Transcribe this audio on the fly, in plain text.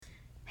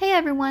Hey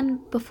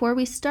everyone! Before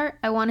we start,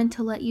 I wanted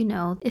to let you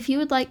know if you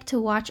would like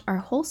to watch our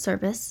whole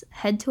service,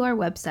 head to our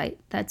website,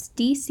 that's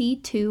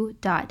dc2.me,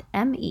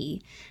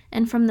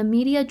 and from the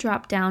media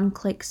drop-down,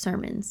 click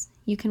sermons.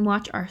 You can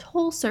watch our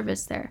whole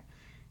service there.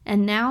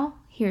 And now,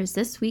 here's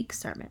this week's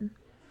sermon.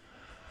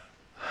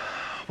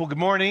 Well, good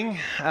morning.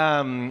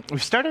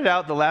 We've started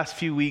out the last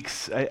few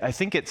weeks. I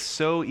think it's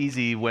so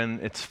easy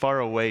when it's far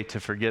away to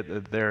forget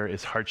that there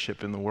is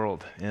hardship in the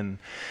world, in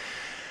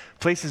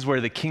places where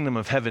the kingdom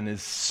of heaven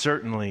is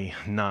certainly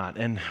not.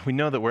 And we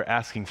know that we're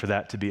asking for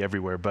that to be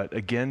everywhere. But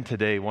again,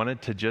 today,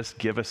 wanted to just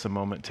give us a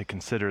moment to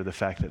consider the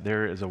fact that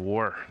there is a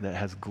war that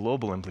has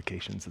global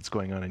implications that's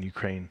going on in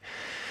Ukraine.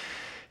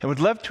 And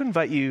would love to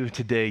invite you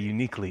today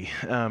uniquely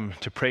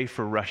to pray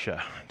for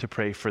Russia, to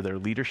pray for their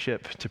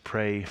leadership, to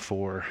pray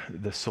for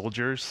the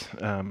soldiers,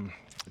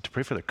 to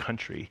pray for their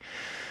country.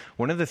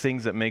 One of the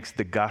things that makes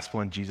the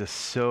gospel and Jesus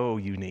so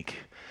unique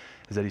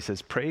is that he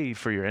says, pray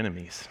for your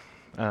enemies.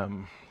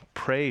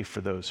 Pray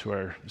for those who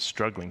are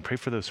struggling. Pray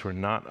for those who are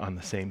not on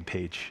the same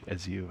page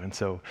as you. And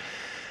so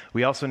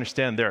we also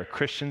understand there are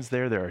Christians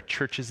there are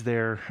churches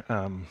there.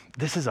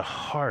 This is a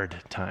hard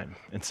time.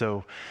 And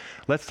so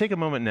let's take a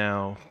moment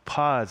now,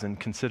 pause and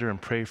consider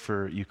and pray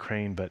for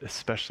Ukraine, but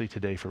especially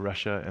today for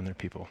Russia and their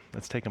people.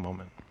 Let's take a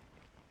moment.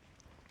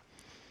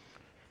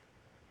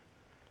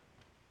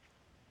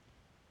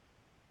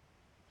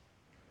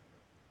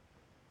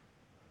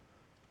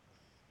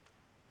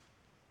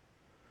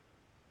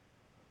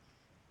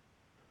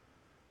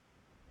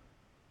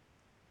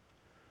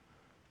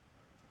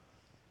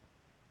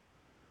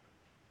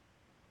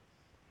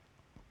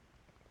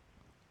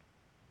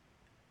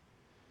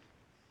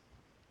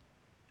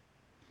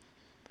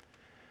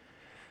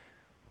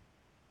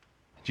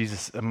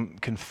 Jesus, I'm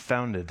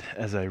confounded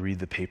as I read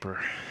the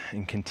paper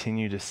and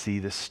continue to see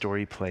this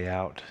story play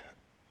out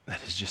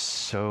that is just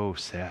so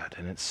sad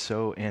and it's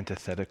so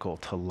antithetical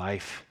to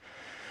life.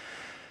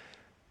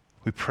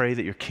 We pray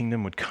that your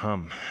kingdom would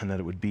come and that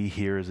it would be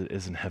here as it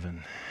is in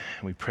heaven.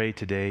 And we pray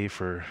today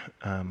for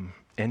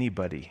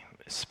anybody,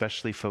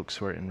 especially folks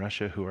who are in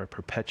Russia who are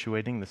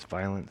perpetuating this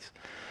violence.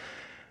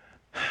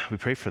 We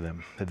pray for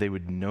them, that they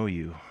would know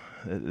you,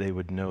 that they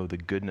would know the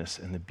goodness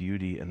and the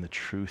beauty and the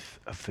truth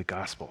of the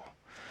gospel.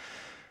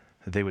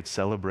 That they would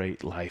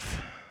celebrate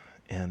life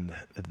and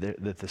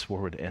that this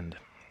war would end.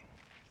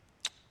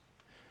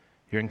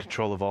 You're in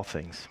control of all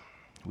things.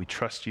 We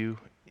trust you,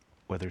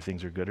 whether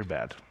things are good or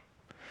bad.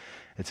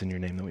 It's in your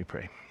name that we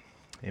pray.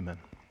 Amen.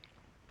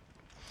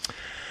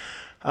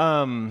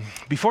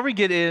 Before we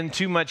get in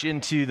too much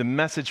into the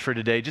message for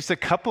today, just a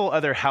couple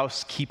other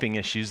housekeeping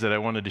issues that I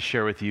wanted to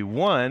share with you.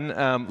 One,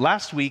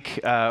 last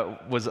week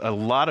was a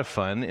lot of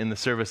fun in the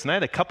service, and I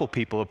had a couple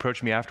people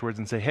approach me afterwards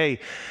and say, hey,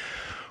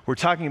 we're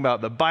talking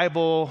about the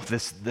Bible.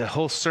 The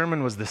whole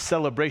sermon was the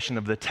celebration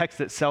of the text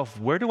itself.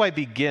 Where do I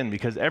begin?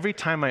 Because every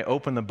time I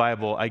open the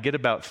Bible, I get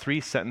about 3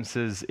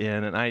 sentences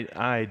in,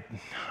 and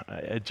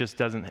it just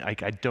doesn't.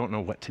 I don't know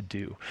what to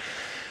do.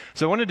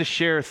 So I wanted to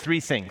share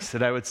 3 things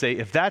that I would say,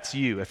 if that's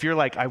you, if you're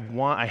like,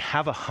 I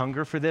have a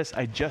hunger for this,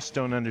 I just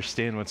don't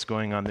understand what's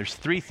going on. There's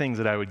 3 things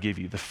that I would give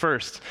you. The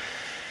first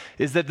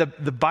is that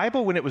the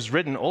Bible, when it was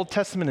written, Old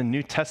Testament and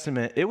New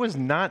Testament, it was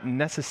not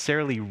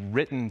necessarily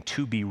written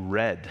to be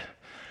read,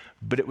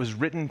 but it was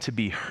written to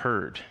be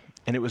heard,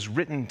 and it was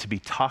written to be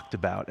talked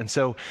about. And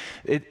so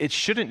it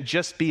shouldn't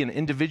just be an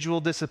individual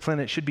discipline,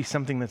 it should be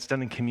something that's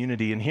done in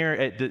community. And here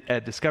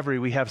at Discovery,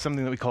 we have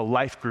something that we call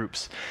life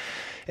groups.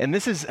 And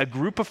this is a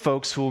group of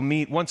folks who will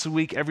meet once a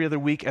week, every other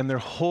week, and their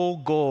whole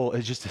goal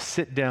is just to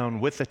sit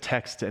down with the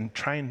text and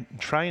try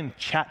and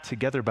chat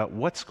together about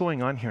what's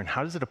going on here and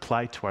how does it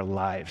apply to our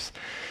lives.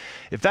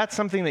 If that's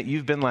something that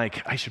you've been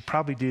like, I should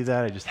probably do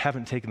that, I just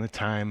haven't taken the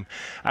time,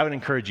 I would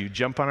encourage you,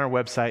 jump on our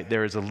website.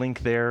 There is a link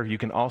there. You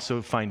can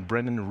also find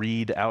Brendan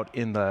Reed out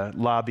in the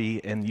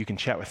lobby, and you can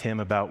chat with him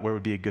about where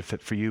would be a good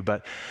fit for you.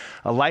 But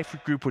a life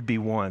group would be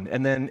one.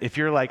 And then if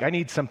you're like, I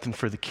need something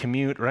for the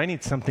commute, or I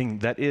need something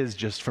that is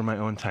just for my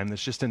own time,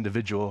 that's just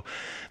individual,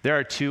 there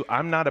are 2.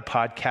 I'm not a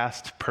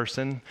podcast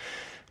person.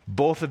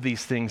 Both of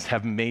these things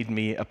have made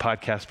me a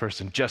podcast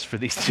person just for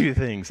these 2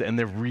 things, and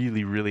they're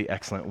really, really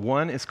excellent.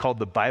 One is called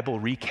the Bible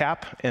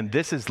Recap, and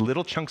this is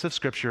little chunks of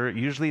scripture.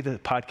 Usually the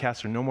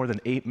podcasts are no more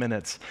than 8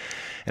 minutes,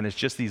 and it's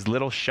just these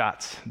little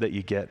shots that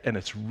you get, and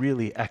it's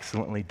really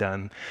excellently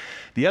done.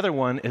 The other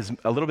one is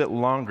a little bit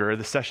longer.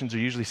 The sessions are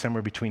usually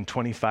somewhere between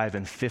 25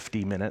 and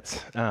 50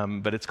 minutes,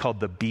 but it's called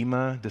the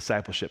Bema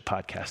Discipleship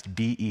Podcast,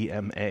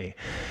 BEMA.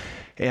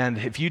 And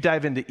if you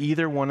dive into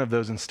either one of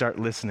those and start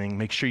listening,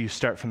 make sure you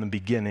start from the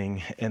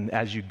beginning. And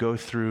as you go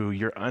through,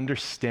 your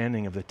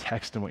understanding of the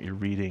text and what you're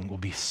reading will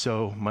be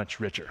so much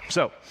richer.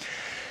 So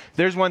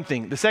there's one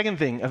thing. The second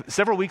thing,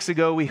 several weeks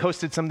ago, we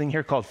hosted something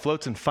here called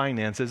Floats and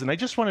Finances. And I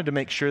just wanted to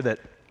make sure that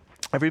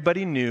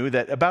everybody knew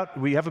that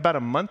we have about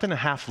a month and a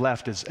half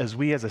left as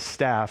we as a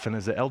staff and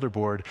as an elder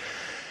board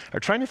are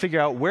trying to figure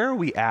out where are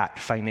we at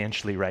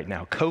financially right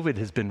now. COVID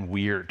has been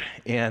weird.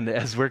 And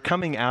as we're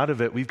coming out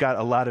of it, we've got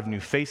a lot of new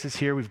faces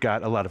here. We've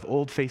got a lot of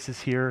old faces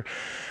here.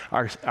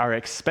 Our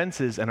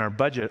expenses and our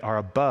budget are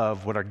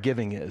above what our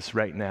giving is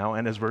right now.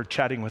 And as we're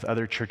chatting with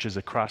other churches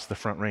across the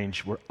Front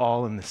Range, we're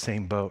all in the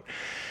same boat.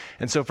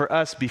 And so for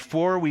us,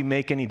 before we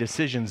make any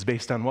decisions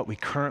based on what we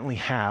currently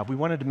have, we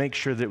wanted to make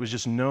sure that it was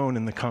just known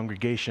in the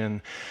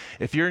congregation.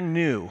 If you're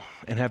new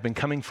and have been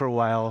coming for a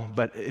while,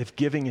 but if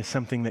giving is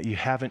something that you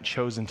haven't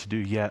chosen to do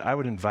yet, I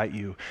would invite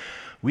you.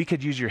 We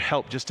could use your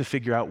help just to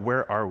figure out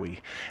where are we.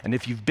 And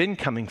if you've been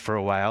coming for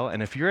a while,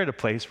 and if you're at a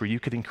place where you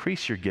could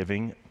increase your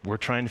giving, we're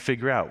trying to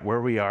figure out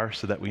where we are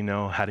so that we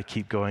know how to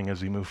keep going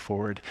as we move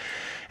forward.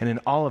 And in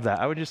all of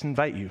that, I would just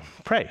invite you,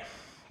 pray.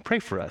 Pray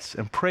for us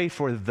and pray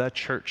for the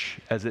church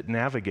as it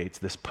navigates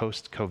this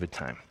post-COVID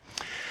time.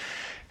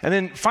 And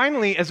then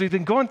finally, as we've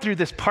been going through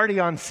this Party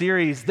On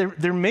series,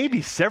 there may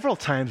be several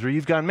times where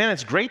you've gone, man,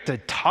 it's great to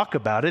talk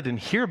about it and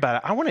hear about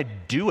it. I want to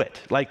do it.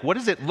 Like, what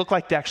does it look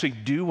like to actually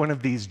do one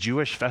of these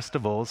Jewish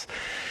festivals?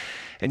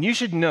 And you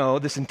should know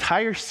this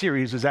entire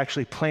series was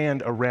actually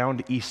planned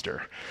around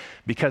Easter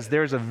because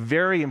there's a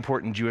very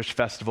important Jewish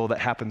festival that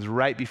happens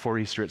right before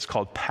Easter. It's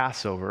called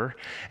Passover,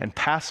 and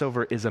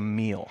Passover is a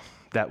meal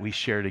that we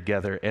share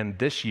together. And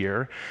this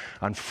year,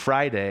 on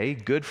Friday,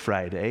 Good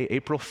Friday,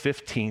 April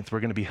 15th,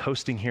 we're going to be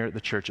hosting here at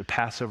the church a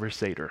Passover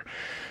Seder.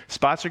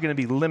 Spots are going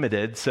to be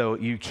limited, so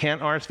you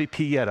can't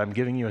RSVP yet. I'm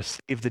giving you a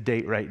save the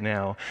date right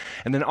now.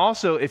 And then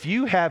also, if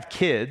you have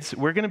kids,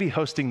 we're going to be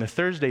hosting the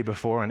Thursday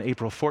before, on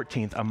April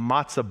 14th, a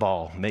matzah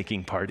ball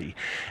making party.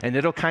 And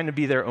it'll kind of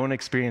be their own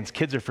experience.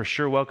 Kids are for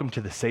sure welcome to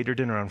the Seder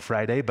dinner on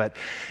Friday, but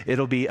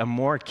it'll be a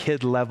more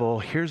kid level,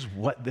 here's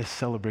what this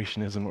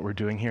celebration is and what we're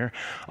doing here.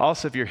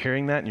 Also, if you're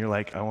hearing that and you're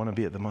like, I want to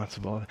be at the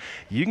matzah ball,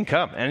 you can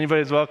come.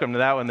 Anybody's welcome to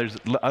that one. There's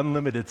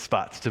unlimited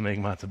spots to make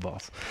matzah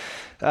balls.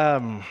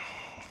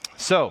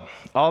 So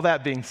all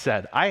that being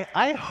said,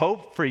 I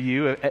hope for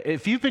you,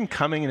 if you've been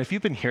coming and if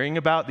you've been hearing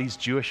about these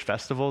Jewish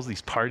festivals,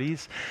 these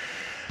parties,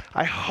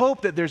 I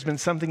hope that there's been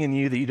something in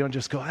you that you don't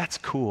just go, that's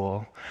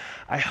cool.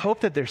 I hope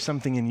that there's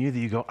something in you that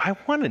you go, I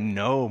want to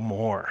know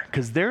more,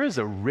 because there is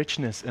a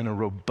richness and a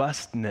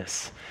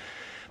robustness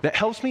that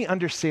helps me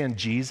understand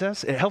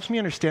Jesus. It helps me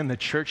understand the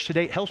church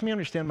today. It helps me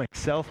understand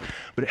myself,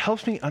 but it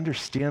helps me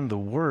understand the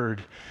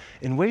Word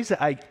in ways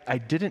that I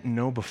didn't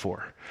know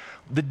before.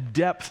 The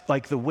depth,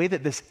 like the way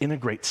that this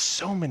integrates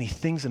so many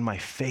things in my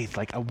faith,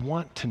 like I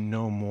want to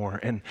know more.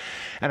 And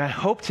I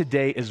hope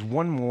today is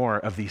one more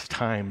of these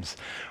times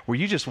where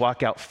you just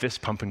walk out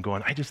fist pumping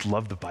going, I just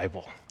love the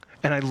Bible.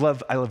 And I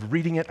love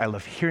reading it. I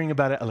love hearing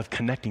about it. I love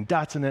connecting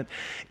dots in it.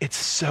 It's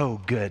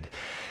so good.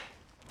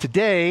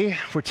 Today,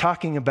 we're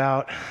talking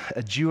about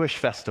a Jewish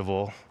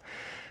festival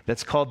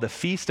that's called the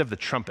Feast of the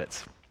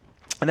Trumpets.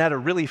 And I had a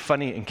really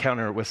funny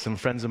encounter with some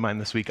friends of mine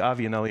this week.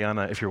 Avi and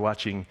Eliana, if you're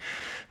watching,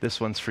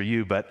 this one's for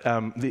you. But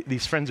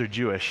these friends are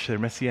Jewish. They're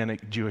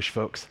Messianic Jewish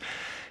folks.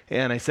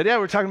 And I said, yeah,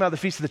 we're talking about the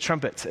Feast of the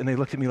Trumpets. And they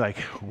looked at me like,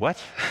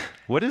 what?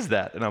 What is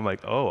that? And I'm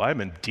like, oh,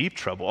 I'm in deep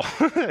trouble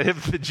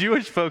if the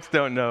Jewish folks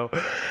don't know.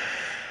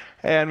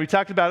 And we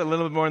talked about it a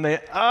little bit more,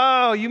 and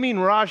oh, you mean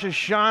Rosh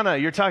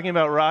Hashanah. You're talking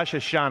about Rosh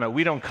Hashanah.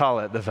 We don't call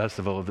it the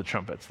Festival of the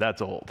Trumpets.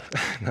 That's old.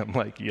 And I'm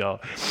like, y'all,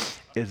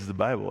 it's the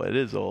Bible. It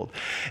is old.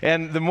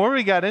 And the more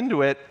we got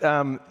into it,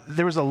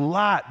 there was a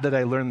lot that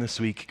I learned this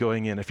week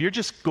going in. If you're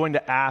just going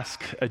to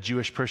ask a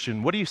Jewish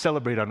person, what do you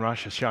celebrate on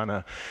Rosh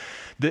Hashanah?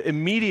 The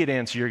immediate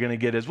answer you're going to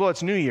get is, well,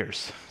 it's New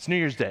Year's. It's New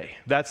Year's Day.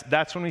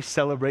 That's when we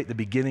celebrate the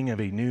beginning of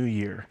a new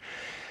year.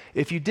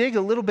 If you dig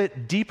a little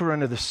bit deeper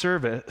under the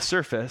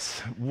surface,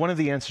 one of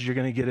the answers you're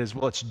going to get is,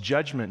 well, it's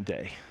Judgment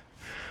Day.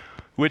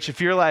 Which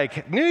if you're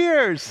like, New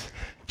Year's,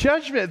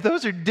 Judgment,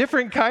 those are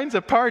different kinds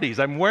of parties.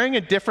 I'm wearing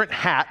a different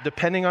hat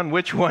depending on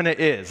which one it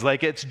is.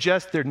 Like it's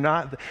just, they're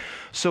not.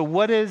 So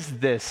what is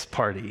this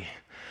party?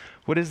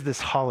 What is this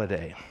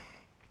holiday?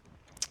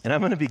 And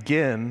I'm going to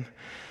begin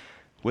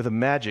with a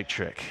magic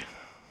trick.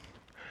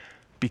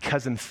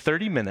 Because in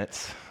 30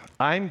 minutes,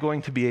 I'm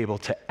going to be able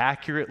to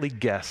accurately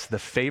guess the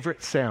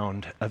favorite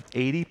sound of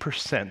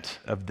 80%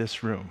 of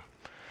this room.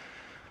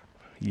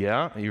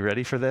 Yeah, are you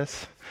ready for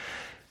this?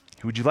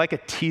 Would you like a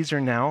teaser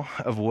now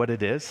of what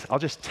it is? I'll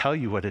just tell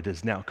you what it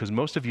is now, because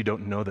most of you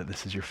don't know that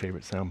this is your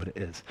favorite sound, but it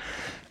is.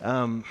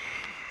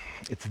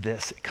 It's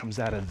this. It comes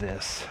out of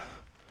this.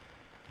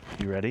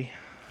 You ready?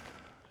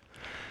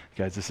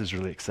 Guys, this is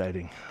really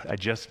exciting.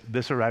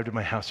 This arrived at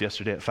my house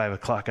yesterday at 5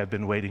 o'clock. I've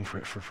been waiting for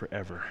it for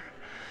forever.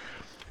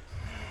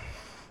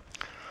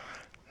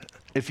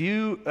 If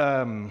you've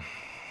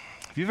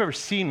ever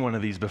seen one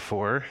of these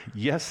before,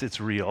 yes,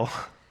 it's real.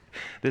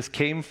 This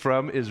came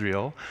from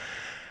Israel.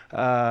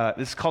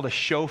 This is called a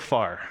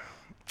shofar.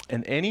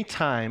 And any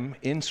time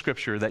in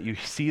Scripture that you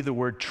see the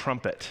word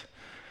trumpet,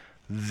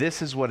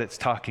 this is what it's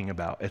talking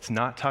about. It's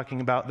not talking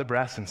about the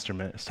brass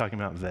instrument. It's talking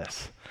about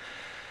this.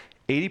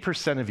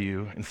 80% of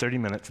you, in 30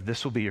 minutes,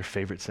 this will be your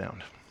favorite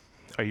sound.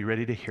 Are you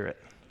ready to hear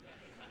it?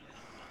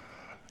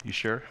 You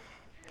sure?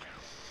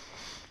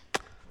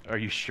 Are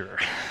you sure?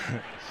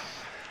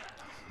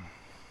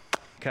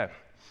 Okay.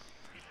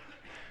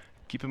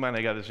 Keep in mind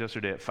I got this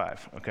yesterday at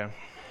 5, okay?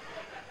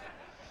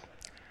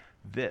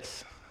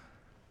 This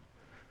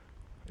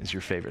is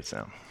your favorite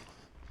sound.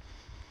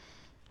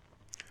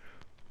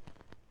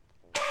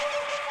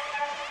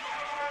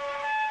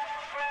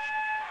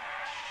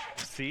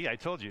 See, I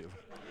told you.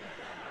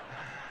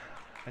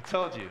 I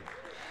told you.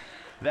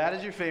 That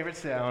is your favorite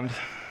sound,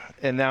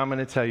 and now I'm going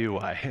to tell you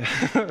why.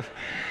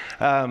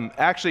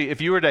 Actually, if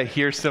you were to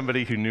hear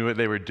somebody who knew what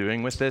they were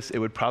doing with this, it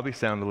would probably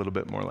sound a little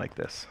bit more like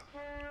this.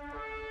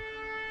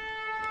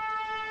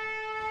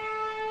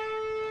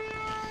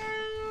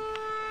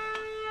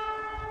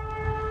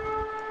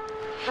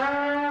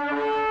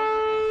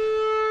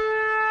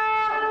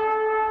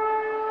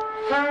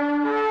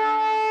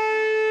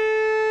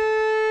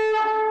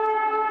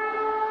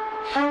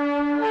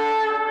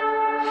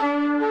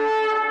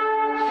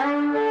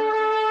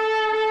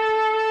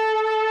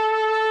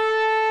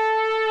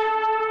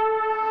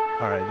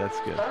 All right, that's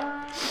good.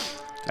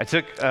 I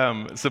took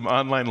some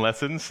online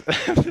lessons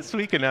this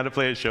week on how to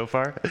play a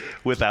shofar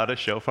without a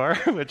shofar,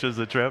 which was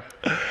a trip.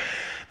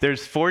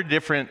 There's 4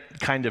 different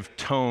kind of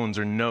tones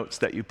or notes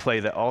that you play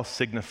that all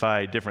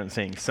signify different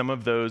things. Some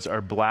of those are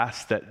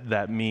blasts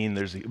that mean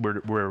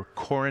we're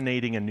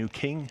coronating a new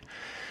king.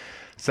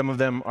 Some of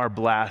them are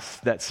blasts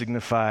that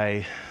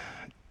signify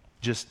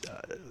just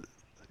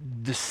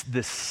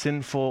this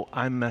sinful,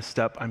 I'm messed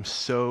up, I'm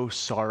so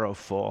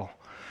sorrowful.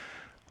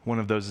 One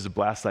of those is a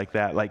blast like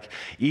that. Like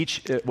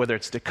each, whether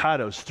it's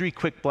staccatos, 3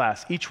 quick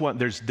blasts, each one,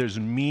 there's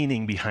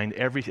meaning behind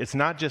every. It's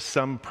not just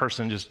some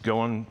person just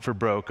going for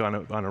broke on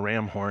a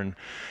ram horn.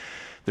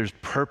 There's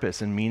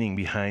purpose and meaning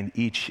behind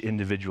each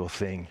individual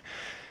thing.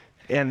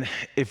 And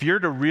if you're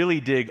to really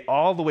dig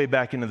all the way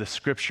back into the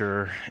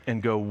scripture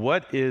and go,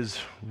 what is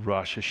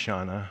Rosh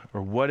Hashanah,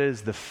 or what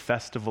is the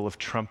Festival of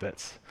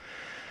Trumpets?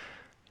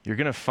 You're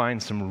going to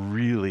find some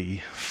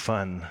really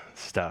fun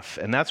stuff.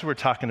 And that's what we're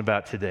talking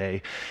about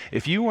today.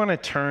 If you want to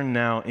turn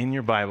now in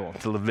your Bible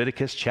to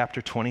Leviticus chapter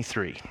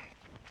 23,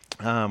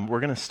 we're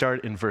going to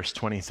start in verse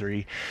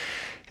 23.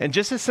 And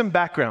just as some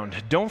background,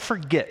 don't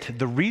forget,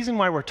 the reason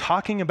why we're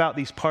talking about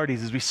these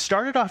parties is we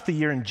started off the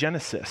year in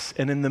Genesis,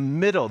 and in the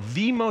middle,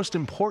 the most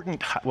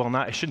important,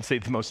 I shouldn't say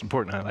the most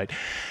important highlight,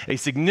 a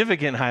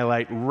significant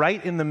highlight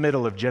right in the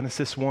middle of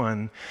Genesis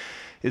 1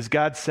 is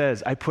God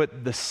says, I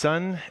put the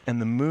sun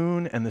and the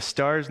moon and the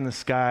stars in the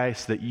sky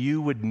so that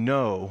you would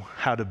know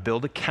how to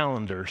build a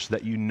calendar so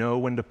that you know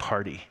when to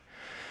party.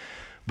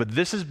 But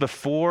this is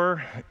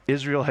before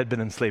Israel had been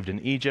enslaved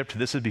in Egypt.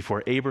 This is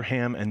before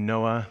Abraham and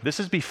Noah. This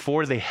is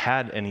before they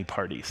had any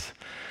parties.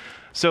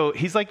 So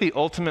he's like the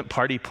ultimate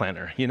party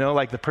planner,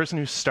 like the person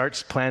who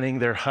starts planning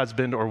their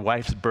husband or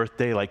wife's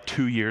birthday like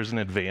 2 years in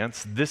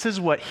advance. This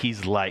is what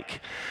he's like.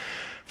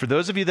 For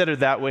those of you that are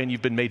that way and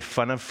you've been made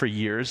fun of for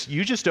years,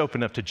 you just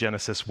open up to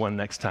Genesis 1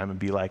 next time and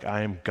be like,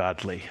 I am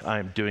godly. I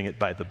am doing it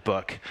by the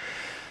book.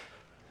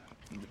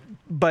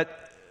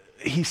 But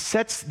he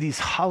sets these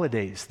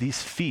holidays, these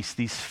feasts,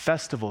 these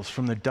festivals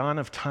from the dawn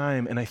of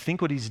time. And I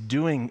think what he's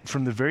doing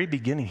from the very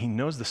beginning, he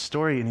knows the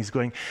story and he's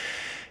going,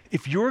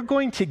 if you're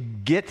going to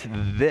get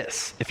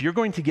this, if you're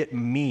going to get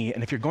me,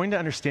 and if you're going to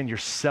understand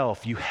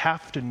yourself, you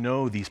have to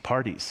know these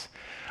parties.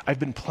 I've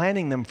been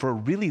planning them for a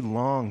really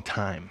long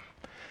time.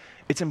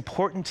 It's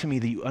important to me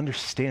that you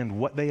understand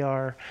what they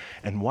are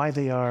and why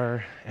they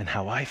are and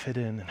how I fit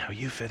in and how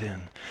you fit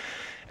in.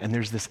 And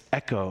there's this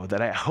echo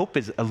that I hope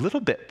is a little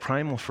bit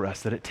primal for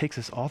us, that it takes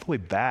us all the way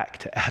back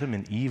to Adam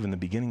and Eve in the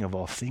beginning of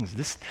all things.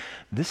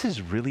 This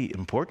is really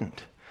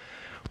important.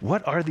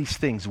 What are these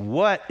things?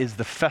 What is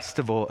the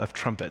Festival of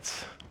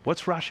Trumpets?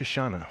 What's Rosh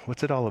Hashanah?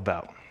 What's it all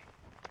about?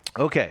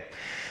 Okay,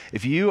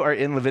 if you are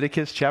in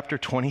Leviticus chapter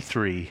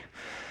 23,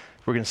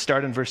 we're going to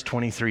start in verse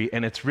 23,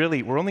 and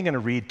we're only going to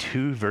read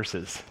 2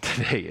 verses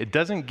today. It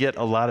doesn't get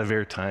a lot of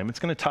airtime. It's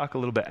going to talk a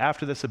little bit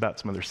after this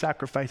about some other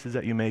sacrifices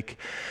that you make.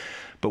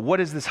 But what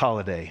is this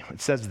holiday?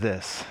 It says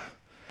this: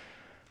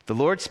 the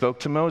Lord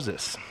spoke to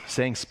Moses,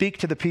 saying, speak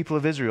to the people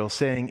of Israel,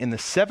 saying, in the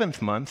 7th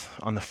month,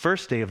 on the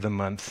 1st day of the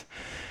month,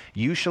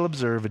 you shall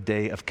observe a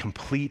day of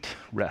complete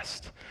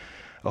rest,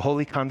 a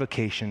holy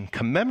convocation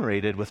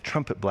commemorated with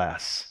trumpet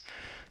blasts.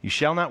 You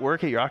shall not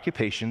work at your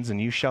occupations, and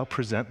you shall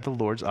present the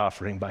Lord's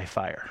offering by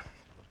fire.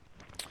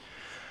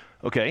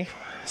 Okay,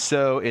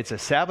 so it's a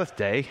Sabbath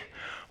day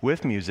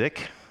with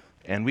music,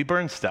 and we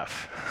burn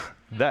stuff.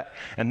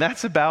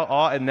 That's about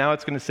all, and now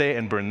it's going to say,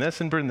 and burn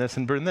this, and burn this,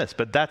 and burn this.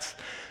 But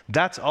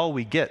that's all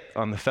we get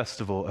on the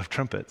Festival of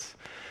Trumpets.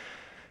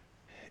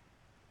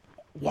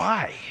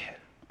 Why?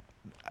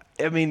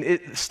 I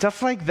mean,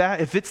 stuff like that,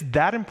 if it's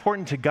that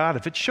important to God,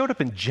 if it showed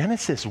up in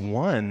Genesis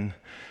 1,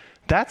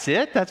 that's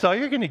it? That's all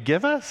you're going to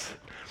give us?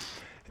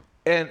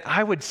 And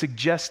I would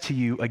suggest to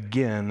you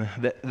again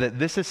that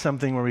this is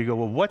something where we go,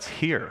 well, what's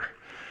here?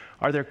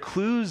 Are there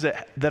clues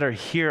that are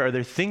here? Are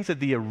there things that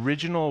the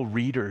original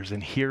readers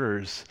and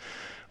hearers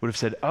would have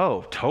said,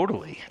 oh,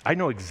 totally. I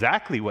know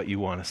exactly what you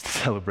want us to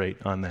celebrate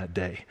on that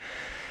day.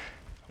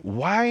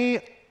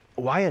 Why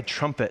a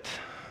trumpet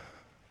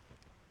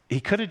He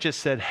could have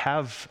just said,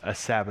 have a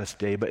Sabbath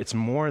day, but it's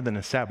more than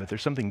a Sabbath.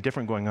 There's something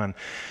different going on.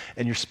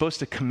 And you're supposed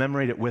to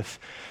commemorate it with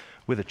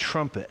a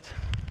trumpet.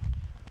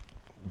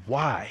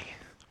 Why?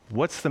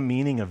 What's the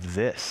meaning of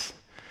this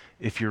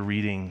if you're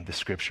reading the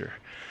scripture?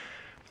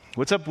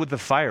 What's up with the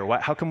fire?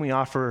 How can we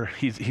offer?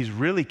 He's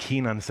really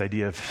keen on this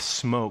idea of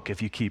smoke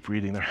if you keep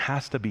reading. There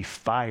has to be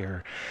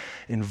fire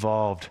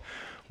involved.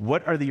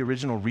 What are the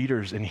original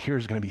readers and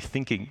hearers going to be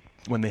thinking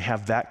when they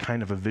have that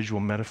kind of a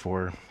visual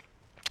metaphor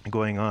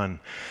going on?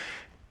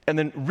 And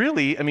then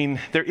really, I mean,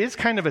 there is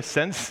kind of a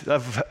sense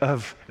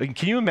of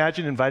can you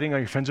imagine inviting all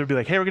your friends over and be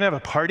like, hey, we're going to have a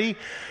party,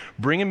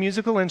 bring a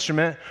musical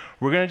instrument,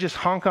 we're going to just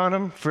honk on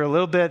them for a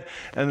little bit,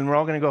 and then we're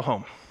all going to go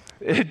home.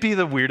 It'd be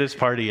the weirdest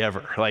party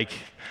ever. Like,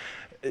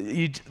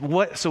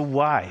 what? So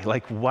why?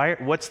 Like, why?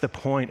 What's the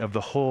point of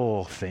the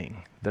whole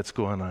thing that's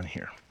going on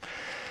here?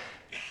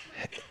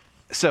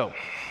 So,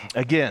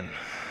 again,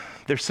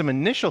 there's some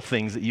initial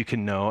things that you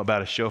can know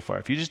about a shofar.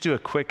 If you just do a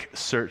quick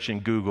search in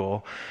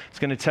Google, it's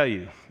going to tell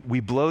you, we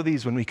blow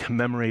these when we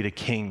commemorate a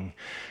king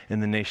in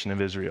the nation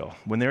of Israel.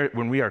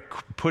 When we are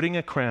putting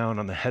a crown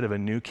on the head of a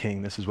new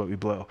king, this is what we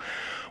blow.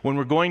 When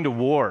we're going to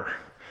war,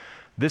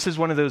 this is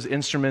one of those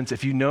instruments.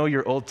 If you know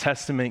your Old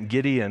Testament,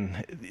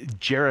 Gideon,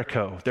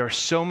 Jericho, there are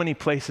so many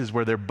places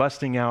where they're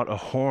busting out a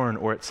horn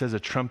or it says a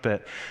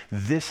trumpet.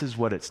 This is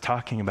what it's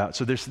talking about.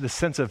 So there's this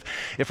sense of,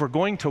 if we're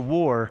going to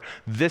war,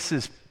 this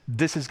is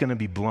going to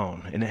be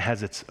blown, and it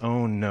has its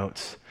own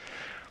notes.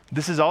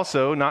 This is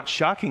also, not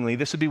shockingly,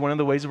 this would be one of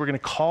the ways that we're going to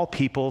call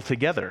people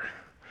together.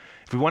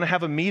 If we want to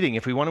have a meeting,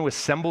 if we want to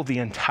assemble the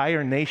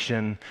entire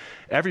nation,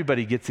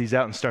 everybody gets these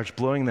out and starts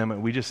blowing them,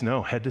 and we just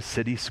know, head to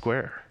city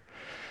square.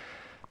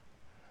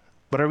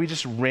 But are we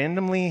just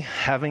randomly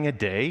having a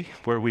day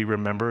where we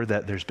remember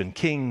that there's been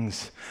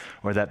kings,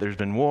 or that there's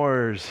been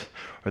wars,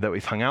 or that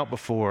we've hung out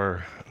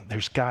before?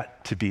 There's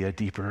got to be a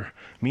deeper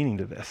meaning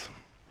to this.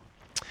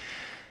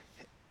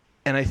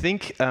 And I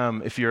think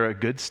if you're a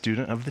good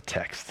student of the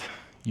text,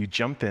 you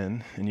jump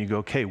in and you go,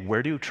 okay,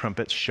 where do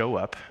trumpets show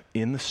up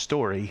in the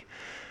story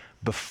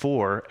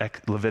before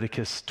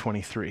Leviticus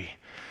 23?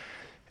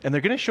 And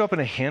they're going to show up in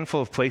a handful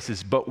of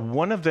places, but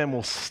one of them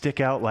will stick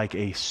out like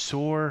a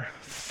sore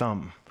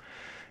thumb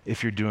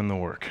if you're doing the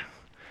work.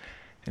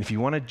 And if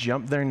you want to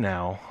jump there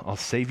now, I'll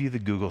save you the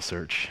Google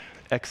search.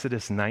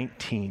 Exodus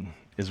 19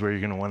 is where you're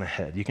going to want to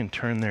head. You can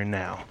turn there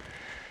now.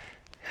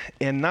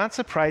 And not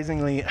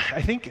surprisingly,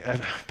 I think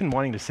I've been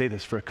wanting to say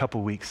this for a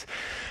couple weeks.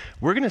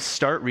 We're going to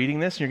start reading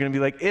this, and you're going to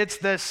be like, it's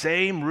the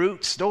same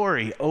root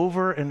story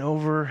over and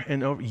over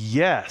and over.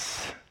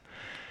 Yes,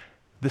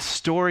 the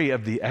story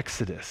of the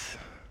Exodus.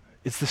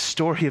 It's the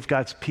story of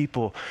God's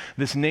people,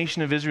 this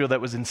nation of Israel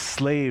that was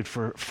enslaved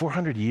for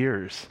 400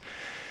 years.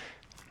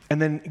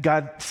 And then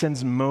God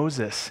sends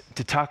Moses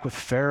to talk with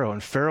Pharaoh,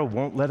 and Pharaoh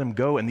won't let him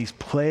go, and these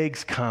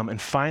plagues come,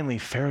 and finally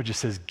Pharaoh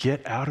just says,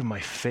 get out of my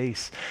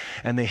face.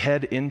 And they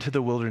head into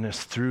the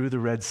wilderness through the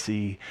Red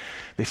Sea.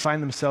 They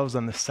find themselves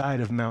on the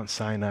side of Mount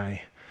Sinai.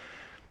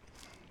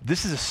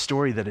 This is a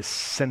story that is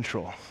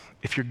central.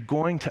 If you're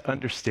going to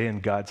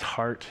understand God's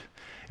heart,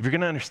 if you're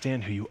going to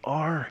understand who you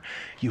are,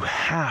 you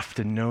have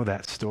to know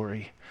that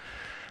story.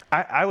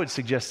 I would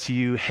suggest to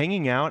you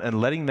hanging out and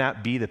letting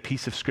that be the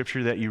piece of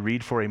scripture that you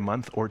read for a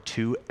month or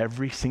two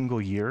every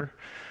single year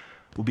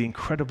will be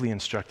incredibly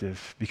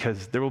instructive,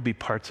 because there will be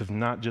parts of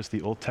not just the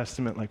Old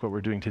Testament like what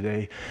we're doing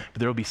today, but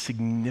there will be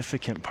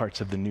significant parts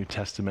of the New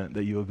Testament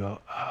that you will go,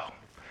 oh,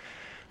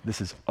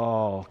 this is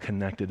all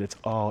connected. It's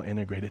all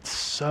integrated.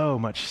 So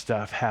much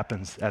stuff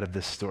happens out of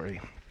this story.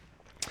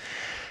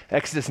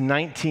 Exodus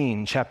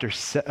 19,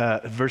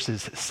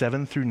 verses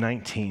 7 through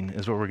 19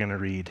 is what we're going to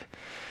read.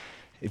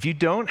 If you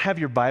don't have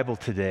your Bible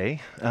today,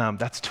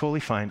 that's totally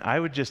fine. I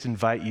would just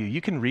invite you.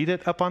 You can read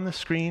it up on the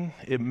screen.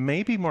 It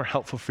may be more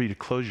helpful for you to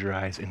close your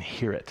eyes and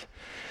hear it.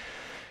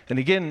 And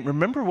again,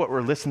 remember what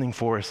we're listening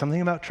for is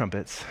something about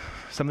trumpets,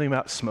 something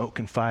about smoke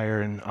and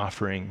fire and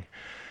offering.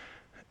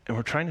 And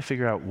we're trying to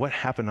figure out what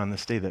happened on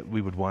this day that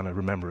we would want to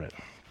remember it.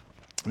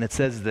 And it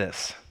says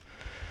this.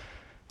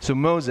 So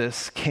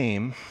Moses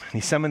came, and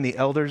he summoned the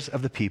elders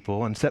of the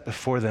people and set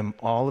before them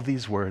all of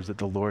these words that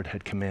the Lord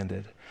had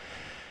commanded.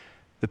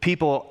 The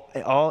people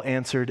all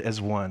answered as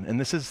one. And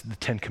this is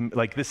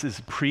this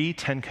is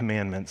pre-10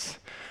 Commandments.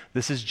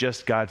 This is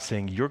just God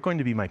saying, you're going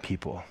to be my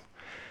people.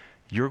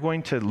 You're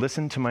going to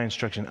listen to my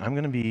instruction. I'm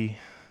going to be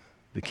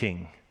the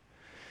king.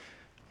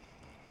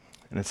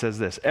 And it says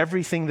this,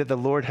 everything that the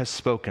Lord has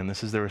spoken,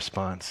 this is the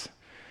response.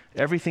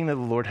 Everything that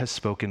the Lord has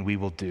spoken, we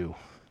will do.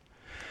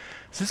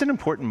 This is an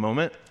important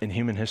moment in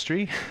human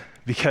history,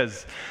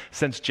 because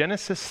since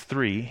Genesis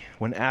 3,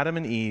 when Adam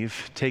and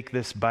Eve take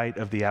this bite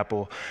of the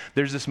apple,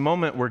 there's this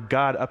moment where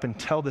God, up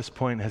until this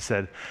point, has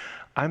said,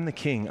 I'm the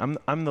king,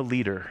 I'm the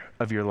leader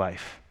of your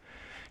life.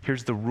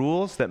 Here's the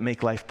rules that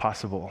make life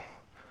possible.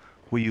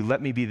 Will you let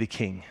me be the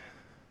king?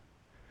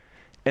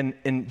 And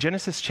in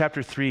Genesis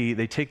chapter 3,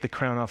 they take the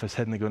crown off his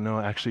head and they go, no,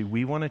 actually,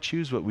 we want to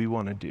choose what we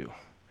want to do.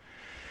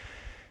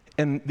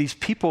 And these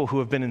people who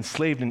have been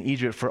enslaved in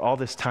Egypt for all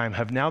this time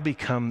have now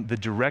become the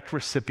direct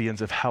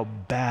recipients of how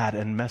bad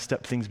and messed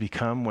up things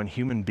become when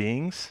human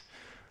beings,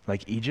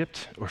 like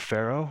Egypt or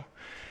Pharaoh,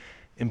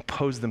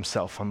 impose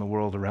themselves on the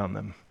world around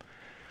them.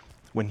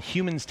 When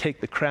humans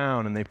take the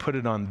crown and they put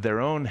it on their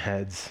own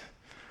heads,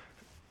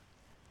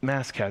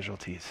 mass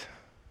casualties,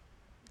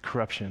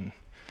 corruption,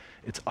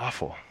 it's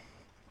awful.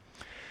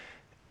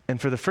 And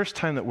for the first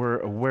time that we're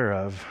aware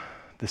of,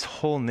 this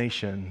whole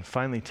nation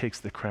finally takes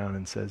the crown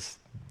and says,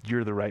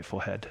 you're the rightful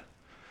head.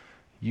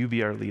 You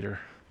be our leader.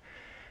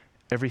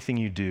 Everything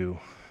you do,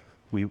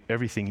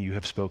 everything you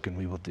have spoken,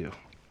 we will do.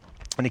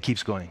 And it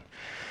keeps going.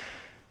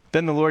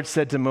 Then the Lord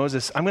said to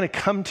Moses, I'm going to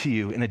come to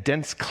you in a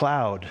dense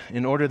cloud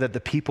in order that the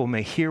people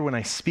may hear when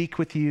I speak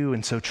with you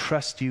and so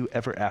trust you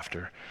ever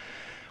after.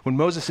 When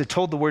Moses had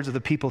told the words of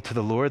the people to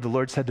the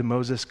Lord said to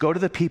Moses, go to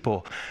the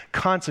people,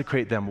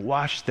 consecrate them,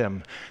 wash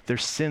them. Their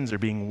sins are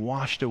being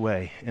washed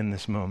away in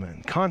this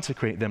moment.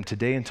 Consecrate them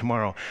today and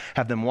tomorrow.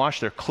 Have them wash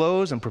their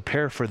clothes and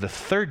prepare for the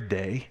third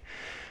day,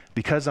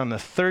 because on the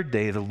third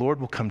day the Lord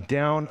will come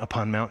down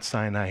upon Mount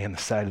Sinai in the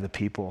sight of the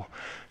people.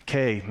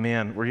 Okay,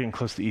 man, we're getting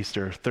close to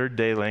Easter. Third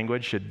day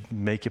language should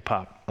make you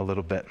pop a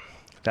little bit.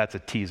 That's a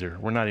teaser.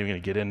 We're not even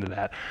going to get into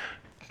that.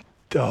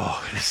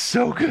 Oh, it's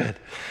so good.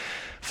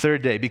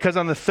 Third day, because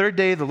on the third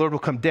day, the Lord will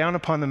come down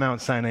upon the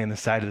Mount Sinai in the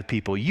sight of the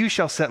people. You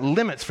shall set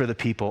limits for the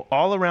people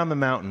all around the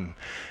mountain.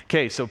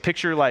 Okay, so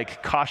picture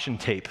like caution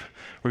tape.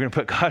 We're going to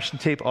put caution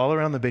tape all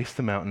around the base of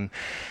the mountain.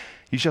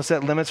 You shall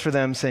set limits for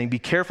them, saying, be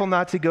careful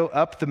not to go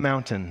up the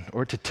mountain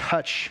or to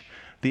touch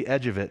the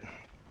edge of it.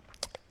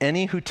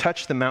 Any who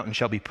touch the mountain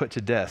shall be put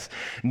to death.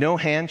 No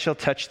hand shall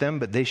touch them,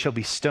 but they shall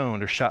be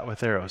stoned or shot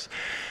with arrows.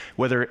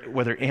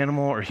 Whether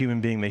animal or human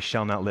being, they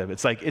shall not live.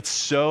 It's like, it's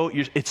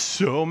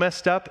so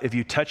messed up. If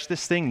you touch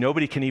this thing,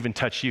 nobody can even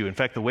touch you. In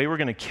fact, the way we're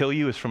going to kill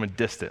you is from a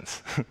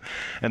distance.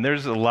 And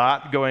there's a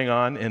lot going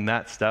on in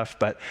that stuff,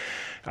 but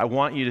I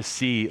want you to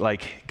see,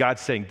 like,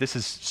 God's saying, this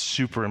is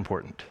super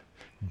important.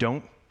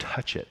 Don't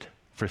touch it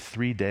for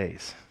 3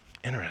 days.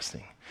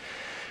 Interesting.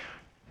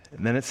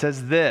 And then it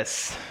says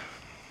this,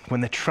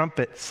 when the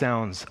trumpet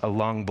sounds a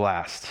long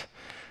blast,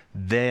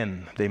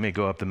 then they may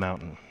go up the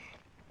mountain.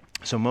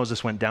 So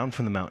Moses went down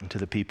from the mountain to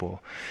the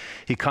people.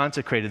 He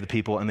consecrated the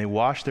people, and they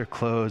washed their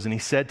clothes, and he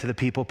said to the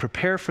people,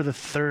 prepare for the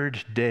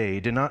third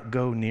day. Do not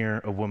go near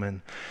a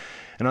woman.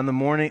 And on the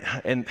morning,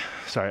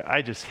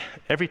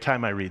 every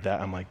time I read that,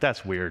 I'm like,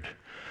 that's weird.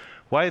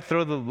 Why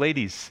throw the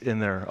ladies in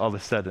there all of a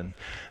sudden?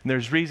 And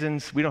there's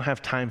reasons. We don't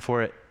have time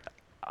for it.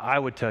 I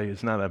would tell you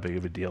it's not that big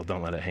of a deal.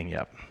 Don't let it hang you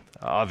up.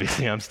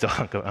 Obviously, I'm still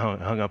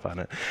hung up on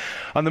it.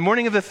 On the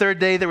morning of the third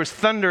day, there was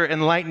thunder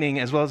and lightning,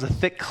 as well as a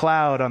thick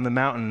cloud on the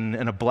mountain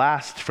and a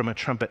blast from a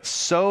trumpet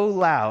so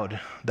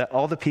loud that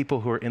all the people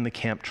who were in the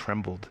camp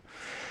trembled.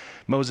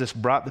 Moses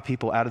brought the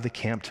people out of the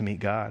camp to meet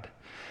God.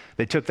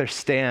 They took their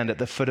stand at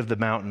the foot of the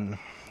mountain.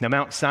 Now,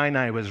 Mount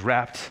Sinai was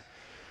wrapped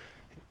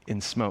in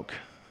smoke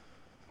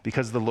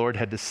because the Lord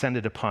had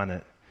descended upon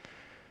it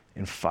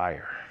in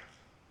fire.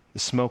 The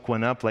smoke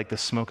went up like the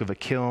smoke of a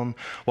kiln,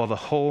 while the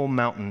whole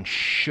mountain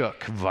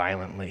shook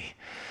violently.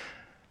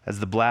 As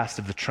the blast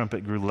of the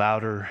trumpet grew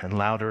louder and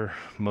louder,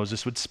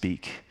 Moses would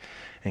speak,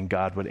 and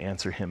God would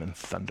answer him in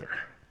thunder.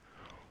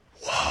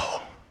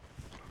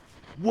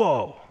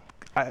 Whoa.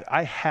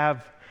 I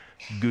have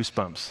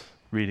goosebumps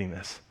reading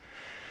this.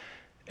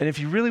 And if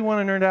you really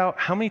want to nerd out,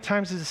 how many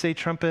times does it say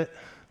trumpet?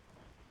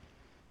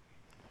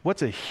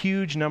 What's a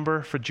huge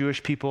number for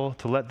Jewish people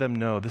to let them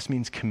know this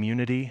means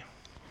community?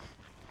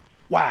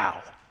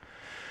 Wow.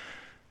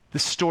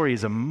 This story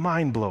is a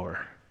mind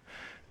blower.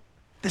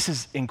 This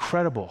is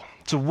incredible.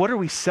 So what are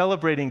we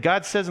celebrating?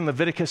 God says in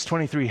Leviticus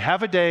 23,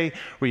 have a day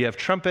where you have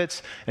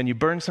trumpets and you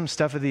burn some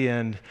stuff at the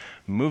end,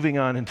 moving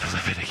on into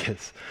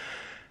Leviticus.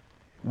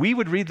 We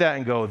would read that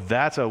and go,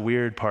 that's a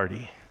weird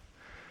party.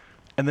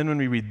 And then when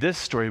we read this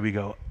story, we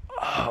go,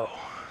 oh,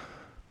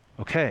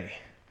 okay.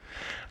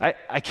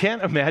 I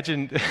can't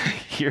imagine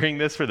hearing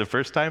this for the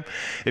first time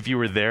if you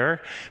were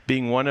there,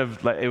 being one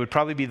of, it would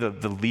probably be the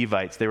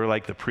Levites. They were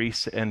like the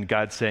priests, and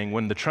God saying,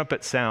 when the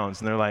trumpet sounds,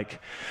 and they're like,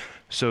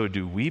 so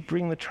do we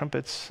bring the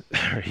trumpets?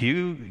 Are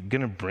you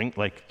going to bring,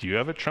 do you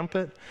have a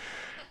trumpet?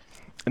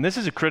 And this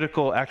is a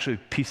critical, actually,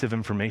 piece of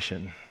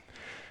information,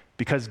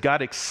 because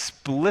God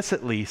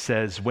explicitly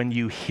says when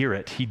you hear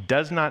it. He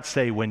does not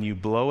say when you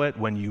blow it,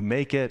 when you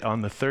make it, on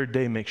the third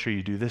day, make sure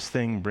you do this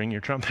thing, bring your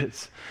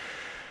trumpets.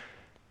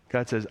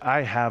 God says,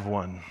 I have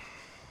one.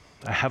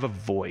 I have a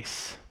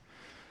voice.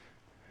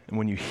 And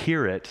when you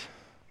hear it,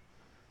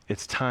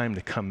 it's time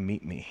to come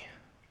meet me.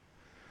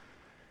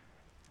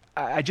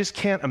 I just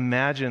can't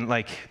imagine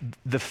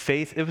the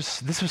faith.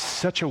 This was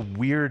such a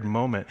weird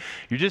moment.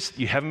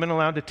 You haven't been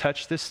allowed to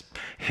touch this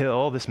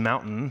hill, this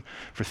mountain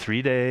for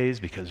 3 days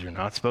because you're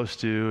not supposed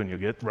to, and you'll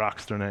get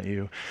rocks thrown at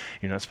you.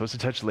 You're not supposed to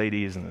touch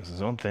ladies, and there's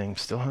his own thing,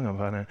 still hung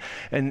up on it.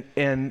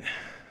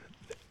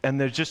 And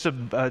there's just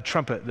a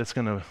trumpet that's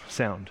going to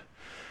sound.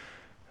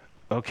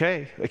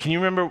 Okay, can you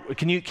remember?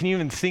 Can you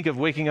even think of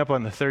waking up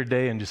on the third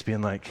day and just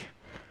being like,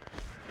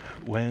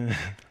 when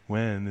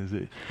When is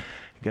it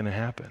going to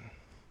happen?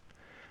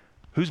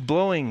 Who's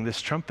blowing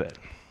this trumpet?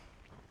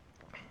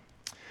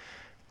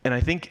 And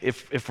I think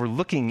if we're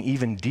looking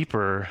even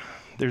deeper,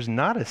 there's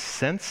not a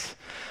sense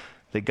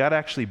that God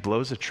actually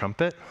blows a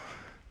trumpet.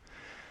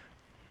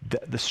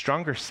 The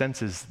stronger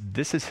sense is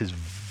this is his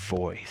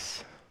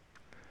voice.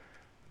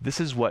 This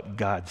is what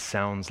God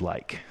sounds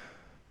like.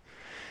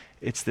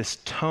 It's this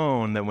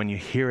tone that when you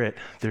hear it,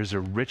 there's a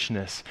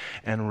richness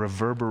and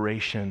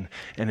reverberation,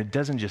 and it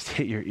doesn't just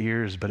hit your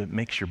ears, but it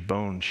makes your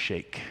bones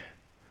shake.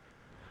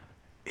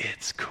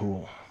 It's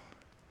cool.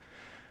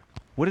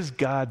 What does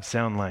God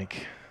sound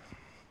like?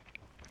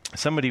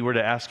 Somebody were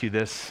to ask you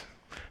this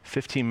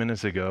 15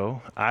 minutes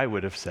ago, I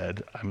would have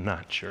said, I'm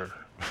not sure.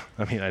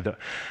 I mean,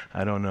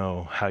 I don't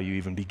know how you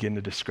even begin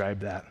to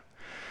describe that.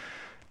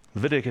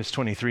 Leviticus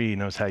 23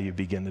 knows how you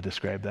begin to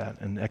describe that,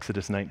 and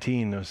Exodus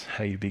 19 knows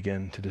how you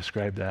begin to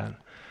describe that.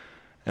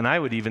 And I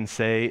would even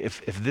say,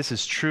 if this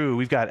is true,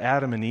 we've got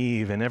Adam and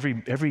Eve, and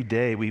every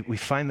day we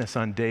find this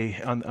on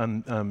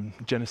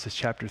Genesis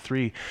chapter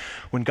 3.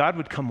 When God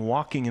would come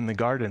walking in the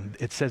garden,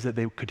 it says that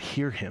they could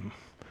hear him.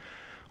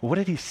 Well, what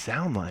did he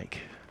sound like?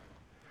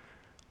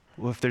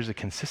 Well, if there's a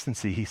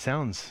consistency, he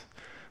sounds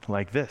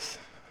like this.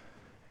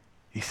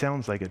 He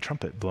sounds like a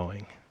trumpet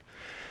blowing.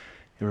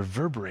 It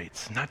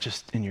reverberates, not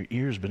just in your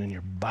ears, but in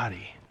your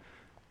body.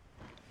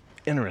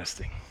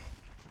 Interesting.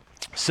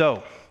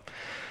 So,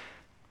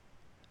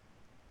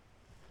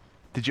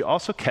 did you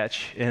also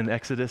catch in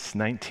Exodus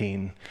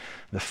 19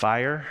 the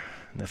fire,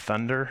 and the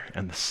thunder,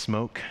 and the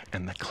smoke,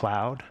 and the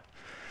cloud?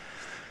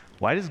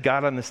 Why does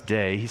God on this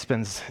day, he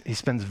spends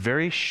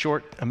very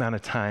short amount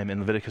of time in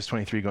Leviticus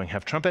 23 going,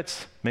 have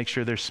trumpets, make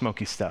sure there's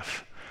smoky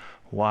stuff.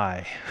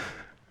 Why?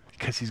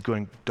 Because he's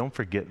going, don't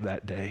forget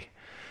that day.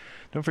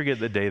 Don't forget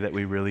the day that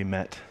we really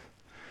met.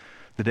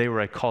 The day where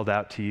I called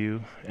out to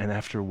you, and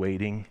after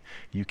waiting,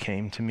 you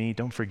came to me.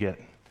 Don't forget.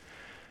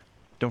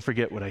 Don't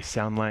forget what I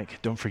sound like.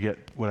 Don't forget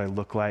what I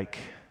look like.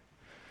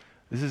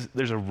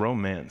 There's a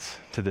romance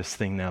to this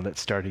thing now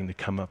that's starting to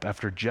come up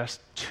after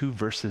just 2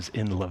 verses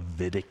in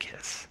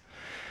Leviticus.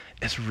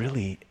 It's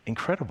really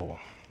incredible.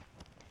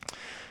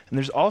 And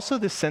there's also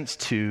this sense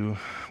too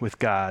with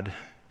God,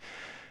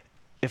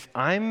 if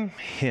I'm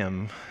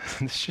him,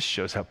 this just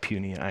shows how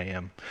puny I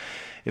am.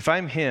 If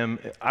I'm him,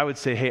 I would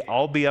say, hey,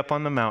 I'll be up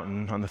on the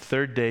mountain on the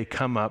 3rd day,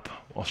 come up,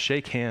 I'll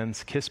shake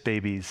hands, kiss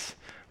babies,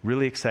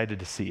 really excited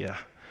to see you.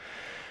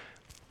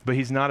 But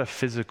he's not a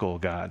physical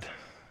God,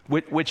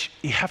 which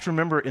you have to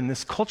remember in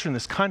this culture, in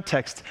this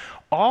context,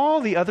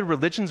 all the other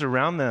religions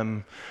around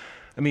them,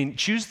 I mean,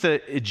 choose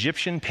the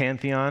Egyptian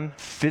pantheon,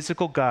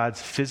 physical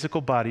gods,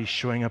 physical bodies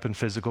showing up in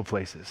physical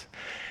places.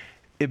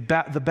 The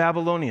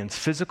Babylonians,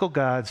 physical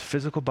gods,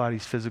 physical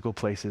bodies, physical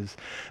places.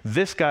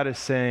 This God is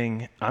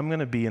saying, I'm going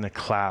to be in a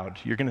cloud.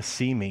 You're going to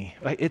see me.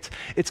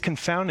 It's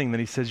confounding that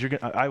he says,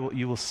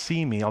 you will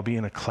see me. I'll be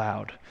in a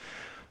cloud.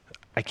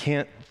 I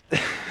can't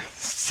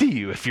see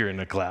you if you're in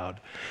a cloud.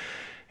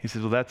 He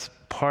says, well, that's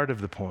part of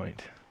the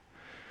point.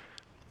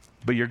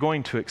 But you're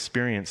going to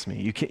experience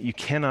me. You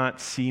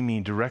cannot see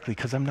me directly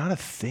because I'm not a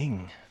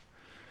thing.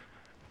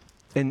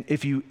 And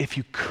if you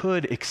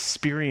could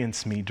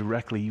experience me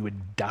directly, you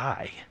would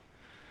die.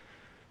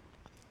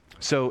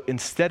 So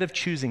instead of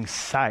choosing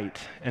sight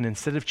and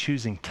instead of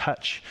choosing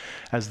touch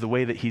as the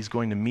way that he's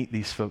going to meet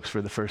these folks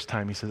for the first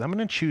time, he says, I'm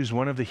going to choose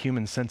one of the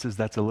human senses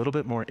that's a little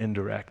bit more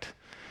indirect.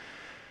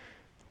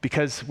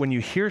 Because when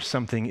you hear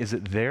something, is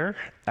it there?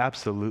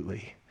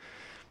 Absolutely.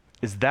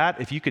 Is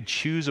that, if you could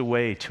choose a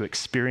way to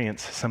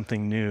experience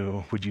something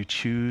new, would you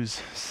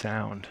choose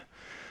sound?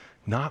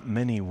 Not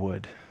many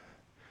would.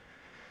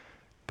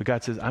 But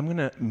God says, I'm going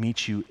to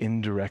meet you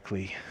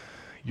indirectly.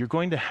 You're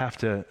going to have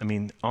to,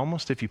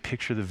 almost if you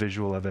picture the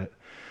visual of it,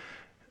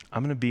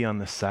 I'm going to be on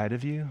the side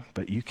of you,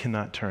 but you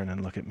cannot turn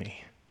and look at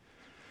me.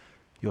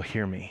 You'll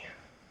hear me.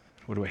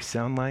 What do I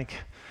sound like?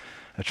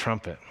 A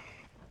trumpet.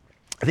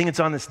 I think it's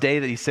on this day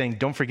that he's saying,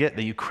 don't forget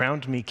that you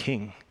crowned me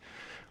king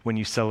when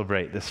you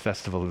celebrate this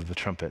festival of the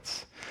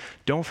trumpets.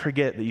 Don't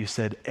forget that you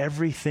said,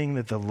 everything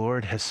that the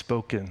Lord has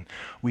spoken,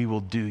 we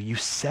will do. You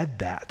said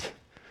that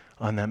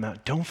on that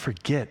mountain. Don't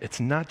forget, it's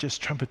not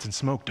just trumpets and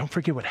smoke. Don't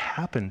forget what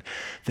happened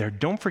there.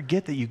 Don't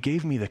forget that you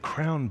gave me the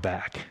crown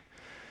back.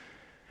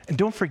 And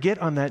don't forget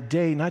on that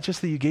day, not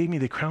just that you gave me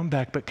the crown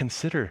back, but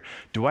consider,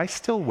 do I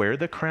still wear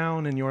the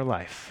crown in your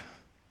life?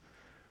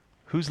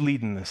 Who's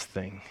leading this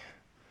thing?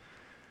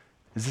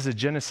 Is this a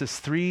Genesis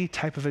 3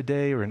 type of a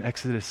day or an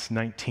Exodus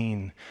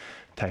 19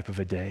 type of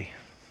a day?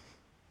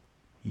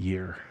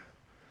 Year.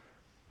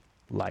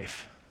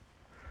 Life.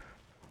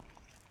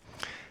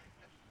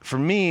 For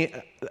me,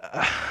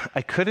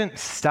 I couldn't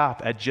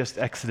stop at just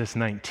Exodus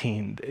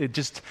 19.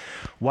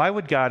 Why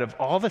would God, of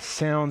all the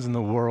sounds in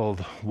the world,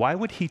 why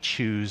would he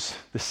choose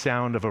the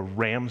sound of a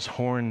ram's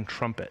horn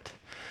trumpet?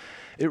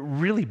 It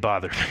really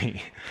bothered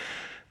me.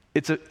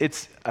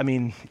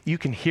 You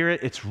can hear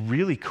it, it's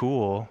really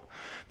cool.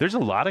 There's a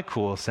lot of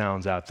cool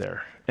sounds out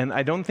there, and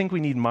I don't think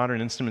we need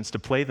modern instruments to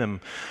play them,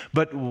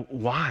 but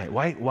why?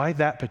 Why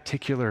that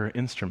particular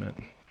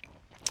instrument?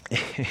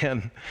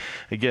 And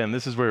again,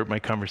 this is where my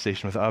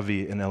conversation with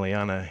Avi and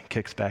Eliana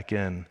kicks back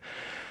in.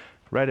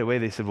 Right away,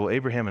 they said, well,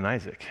 Abraham and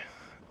Isaac.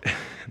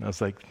 And I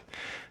was like,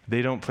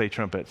 they don't play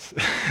trumpets.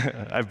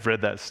 I've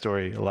read that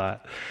story a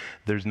lot.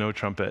 There's no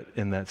trumpet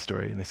in that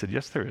story. And they said,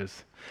 yes, there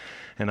is.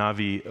 And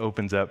Avi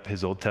opens up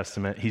his Old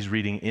Testament. He's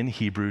reading in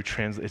Hebrew.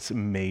 It's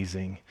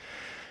amazing.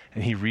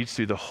 And he reads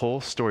through the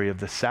whole story of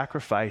the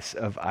sacrifice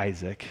of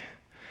Isaac.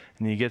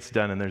 And he gets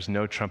done, and there's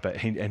no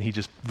trumpet. And he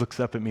just looks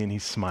up at me, and he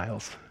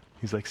smiles.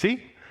 He's like,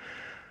 see?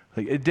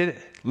 Like it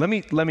did. Let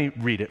me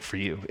read it for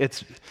you.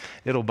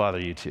 It'll bother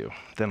you too.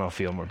 Then I'll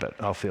feel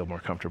more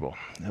comfortable.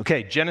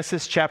 Okay,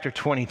 Genesis chapter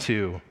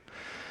 22.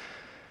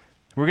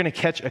 We're going to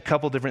catch a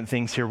couple different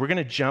things here. I'm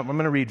going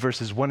to read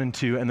verses 1 and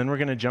 2, and then we're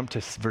going to jump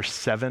to verse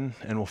 7,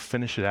 and we'll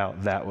finish it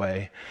out that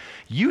way.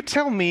 You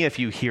tell me if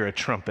you hear a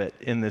trumpet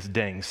in this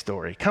dang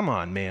story. Come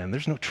on, man.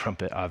 There's no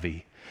trumpet,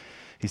 Avi.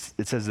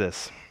 It says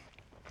this.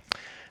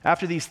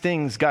 After these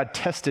things, God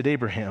tested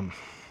Abraham.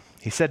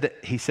 He said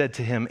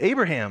to him,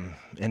 Abraham,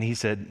 and he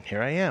said,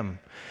 here I am.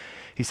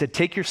 He said,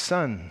 take your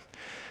son,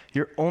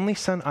 your only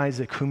son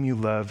Isaac, whom you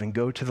love, and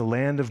go to the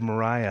land of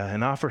Moriah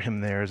and offer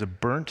him there as a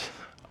burnt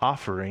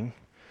offering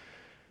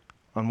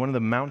on one of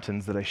the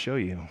mountains that I show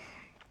you.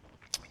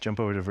 Jump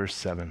over to verse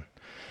 7.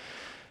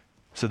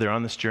 So they're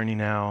on this journey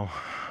now.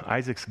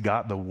 Isaac's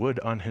got the wood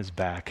on his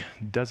back,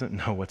 doesn't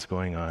know what's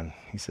going on.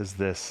 He says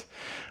this,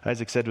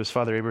 Isaac said to his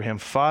father Abraham,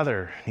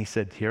 Father, and he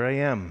said, here I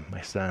am,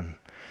 my son.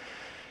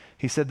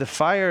 He said, the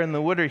fire and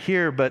the wood are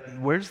here, but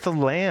where's the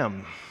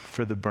lamb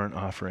for the burnt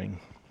offering?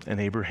 And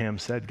Abraham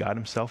said, God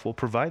himself will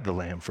provide the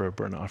lamb for a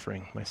burnt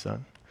offering, my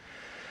son.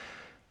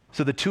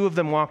 So the two of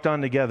them walked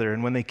on together,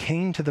 and when they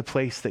came to the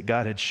place that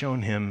God had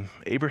shown him,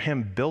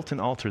 Abraham built an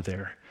altar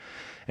there,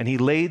 and he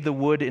laid the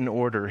wood in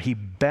order. He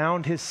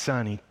bound his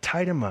son, he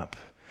tied him up,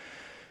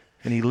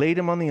 and he laid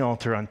him on the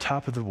altar on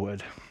top of the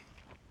wood.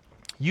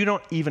 You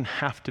don't even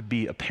have to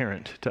be a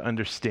parent to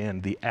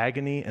understand the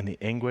agony and the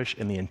anguish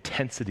and the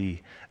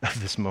intensity of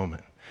this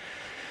moment.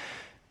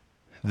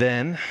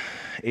 Then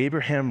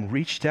Abraham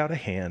reached out a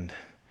hand,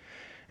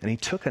 and he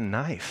took a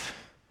knife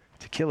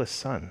to kill his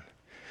son.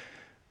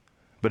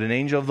 But an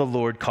angel of the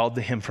Lord called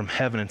to him from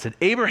heaven and said,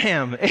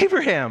 Abraham,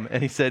 Abraham.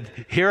 And he said,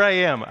 here I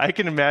am. I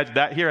can imagine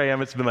that here I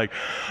am. It's been like,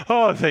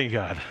 oh, thank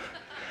God.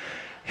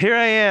 Here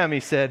I am, he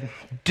said.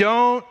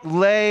 Don't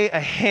lay a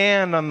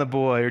hand on the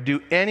boy or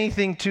do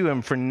anything to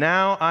him, for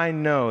now I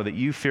know that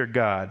you fear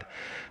God,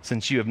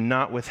 since you have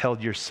not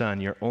withheld your son,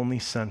 your only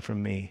son,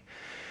 from me.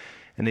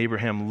 And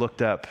Abraham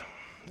looked up,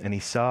 and he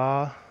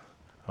saw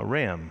a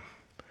ram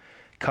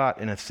caught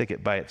in a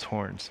thicket by its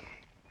horns.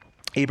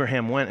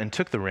 Abraham went and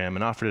took the ram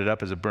and offered it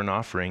up as a burnt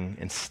offering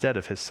instead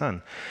of his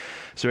son.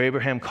 So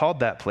Abraham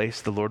called that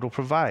place, the Lord will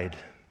provide.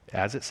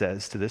 As it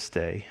says, to this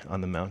day, on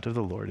the mount of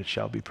the Lord it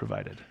shall be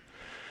provided.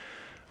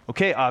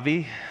 Okay,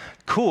 Avi,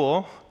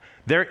 cool.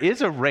 There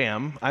is a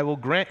ram. I will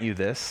grant you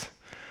this.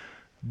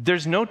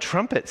 There's no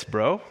trumpets,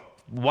 bro.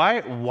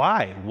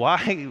 Why?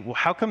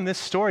 How come this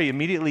story,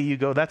 immediately you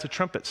go, that's a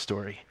trumpet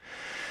story?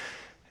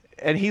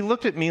 And he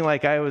looked at me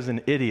like I was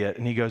an idiot,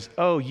 and he goes,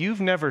 oh, you've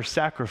never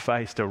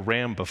sacrificed a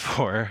ram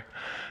before.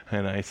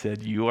 And I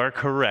said, you are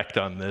correct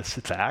on this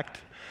fact.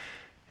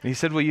 And he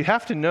said, well, you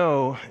have to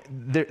know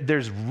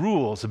there's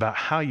rules about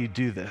how you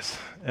do this.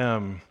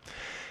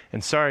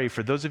 And sorry,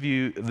 for those of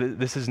you,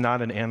 this is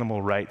not an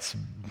animal rights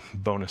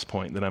bonus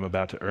point that I'm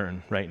about to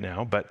earn right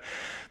now, but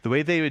the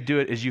way they would do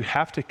it is you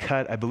have to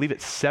cut, I believe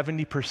it's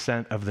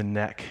 70% of the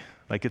neck.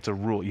 Like it's a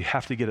rule. You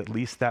have to get at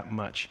least that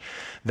much.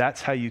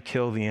 That's how you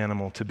kill the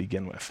animal to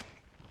begin with.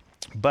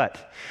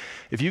 But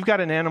if you've got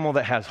an animal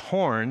that has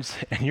horns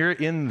and you're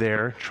in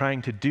there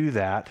trying to do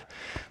that,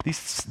 these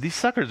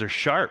suckers are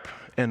sharp.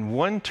 And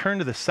one turn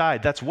to the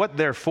side, that's what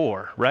they're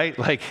for, right?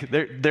 Like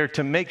they're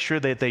to make sure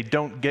that they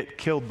don't get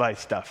killed by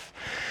stuff.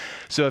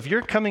 So if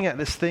you're coming at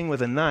this thing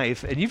with a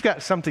knife and you've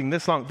got something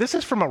this long, this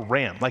is from a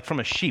ram, like from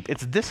a sheep.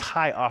 It's this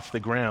high off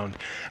the ground.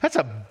 That's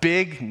a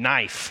big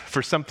knife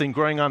for something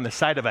growing on the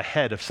side of a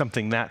head of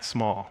something that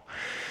small.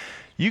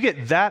 You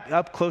get that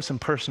up close and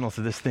personal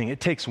to this thing, it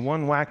takes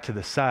one whack to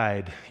the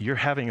side, you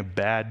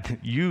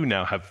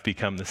now have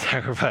become the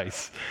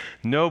sacrifice.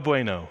 No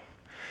bueno.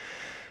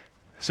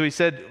 So he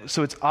said,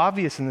 so it's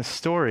obvious in this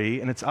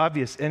story, and it's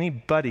obvious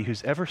anybody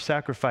who's ever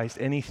sacrificed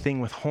anything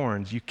with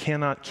horns, you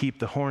cannot keep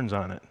the horns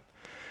on it.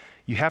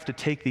 You have to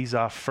take these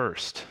off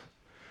first.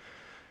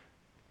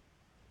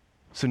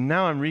 So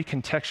now I'm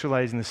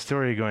recontextualizing the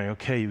story going,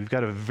 okay, we've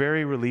got a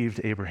very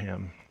relieved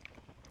Abraham.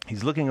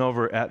 He's looking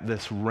over at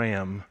this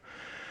ram.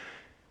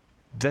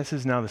 This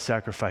is now the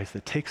sacrifice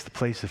that takes the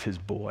place of his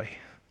boy.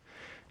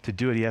 To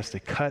do it, he has to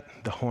cut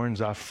the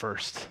horns off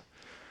first.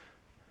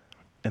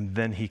 And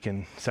then he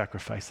can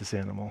sacrifice this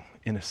animal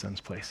in his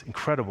son's place.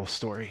 Incredible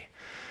story.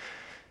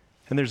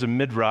 And there's a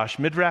midrash.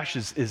 Midrash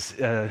is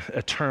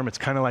a term, it's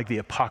kind of like the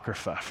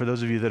Apocrypha. For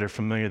those of you that are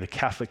familiar, the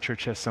Catholic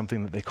Church has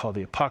something that they call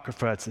the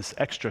Apocrypha. It's this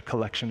extra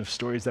collection of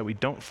stories that we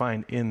don't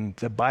find in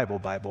the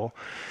Bible.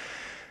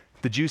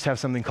 The Jews have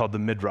something called the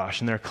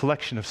Midrash, and they're a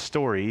collection of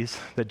stories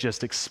that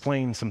just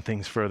explain some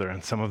things further.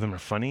 And some of them are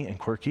funny and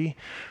quirky,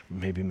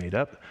 maybe made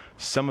up.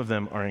 Some of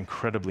them are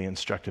incredibly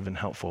instructive and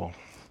helpful.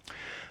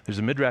 There's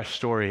a Midrash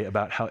story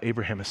about how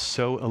Abraham is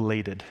so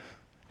elated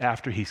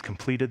after he's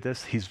completed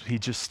this. He's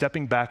just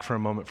stepping back for a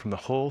moment from the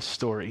whole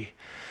story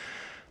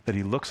that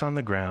he looks on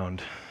the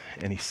ground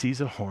and he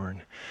sees a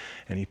horn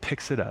and he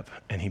picks it up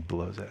and he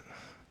blows it.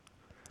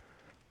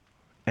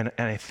 And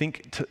I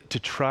think to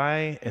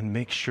try and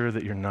make sure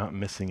that you're not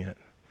missing it,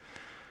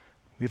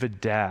 we have a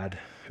dad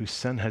whose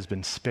son has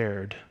been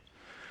spared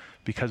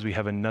because we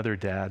have another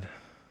dad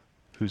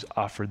who's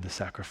offered the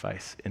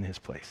sacrifice in his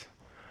place.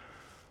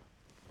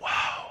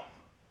 Wow.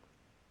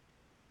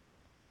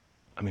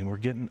 I mean, we're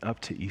getting up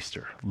to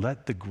Easter.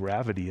 Let the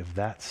gravity of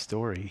that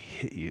story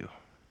hit you.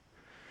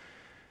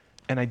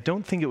 And I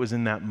don't think it was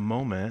in that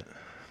moment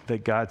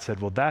that God said,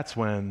 well, that's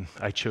when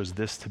I chose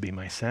this to be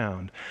my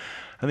sound.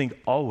 I think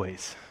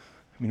always,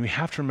 we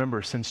have to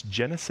remember since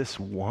Genesis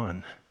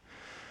 1,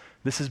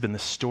 this has been the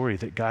story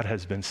that God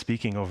has been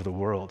speaking over the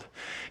world.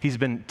 He's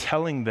been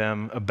telling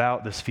them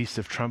about this Feast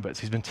of Trumpets.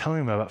 He's been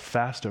telling them about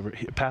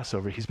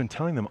Passover. He's been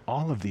telling them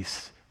all of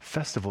these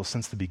festivals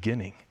since the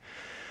beginning.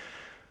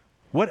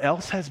 What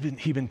else has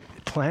he been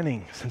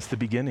planning since the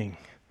beginning?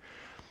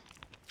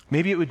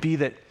 Maybe it would be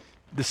that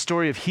the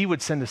story of he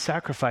would send a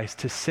sacrifice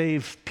to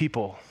save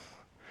people.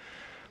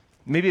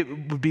 Maybe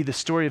it would be the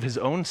story of his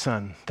own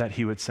son that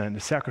he would send, a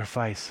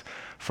sacrifice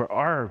for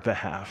our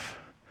behalf.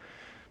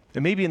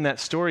 And maybe in that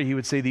story he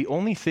would say, the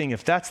only thing,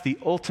 if that's the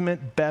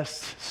ultimate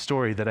best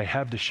story that I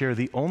have to share,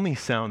 the only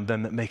sound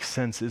then that makes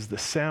sense is the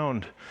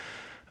sound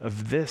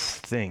of this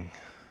thing.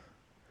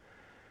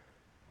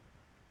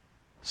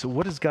 So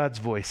what does God's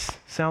voice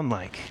sound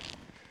like?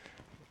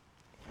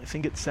 I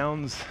think it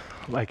sounds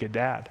like a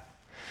dad.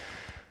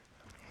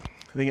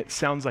 I think it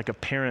sounds like a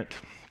parent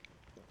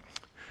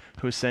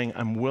who is saying,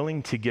 I'm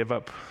willing to give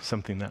up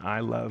something that I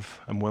love.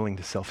 I'm willing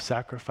to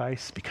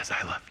self-sacrifice because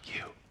I love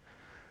you.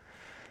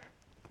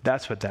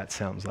 That's what that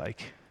sounds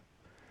like.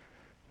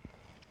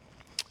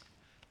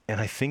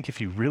 And I think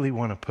if you really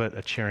want to put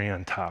a cherry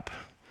on top,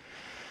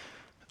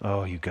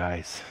 oh, you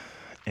guys,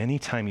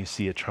 anytime you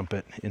see a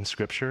trumpet in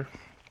Scripture,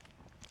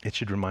 it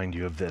should remind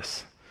you of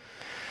this.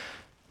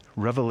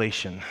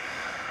 Revelation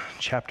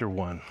chapter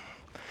 1.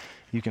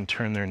 You can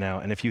turn there now.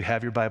 And if you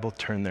have your Bible,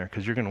 turn there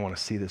because you're going to want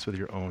to see this with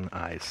your own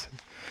eyes.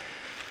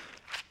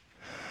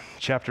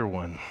 Chapter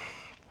 1. I'm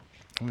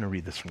going to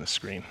read this from the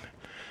screen.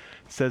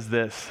 It says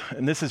this,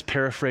 and this is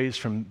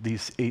paraphrased from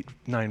these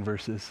 9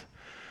 verses.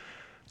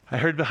 I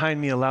heard behind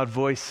me a loud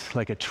voice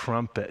like a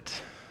trumpet.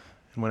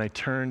 And when I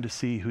turned to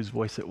see whose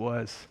voice it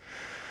was,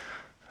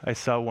 I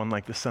saw one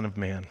like the Son of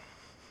Man.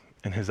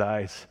 And his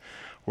eyes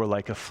were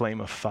like a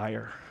flame of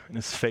fire. And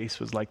his face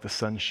was like the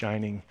sun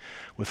shining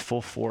with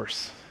full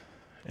force.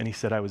 And he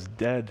said, I was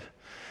dead,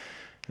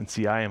 and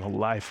see, I am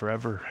alive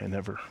forever and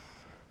ever.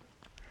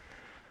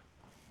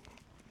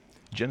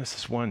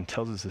 Genesis 1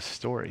 tells us this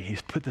story.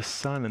 He's put the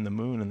sun and the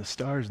moon and the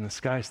stars in the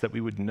sky so that we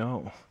would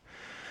know.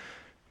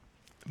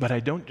 But I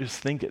don't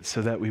just think it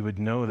so that we would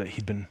know that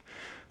he'd been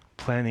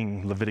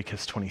planning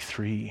Leviticus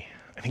 23.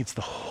 I think it's the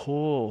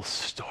whole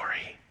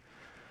story.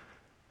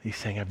 He's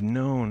saying, I've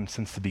known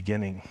since the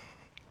beginning.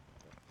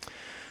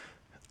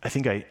 I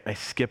think I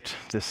skipped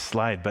this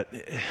slide, but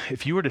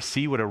if you were to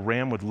see what a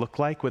ram would look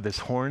like with his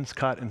horns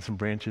caught in some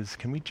branches,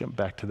 can we jump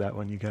back to that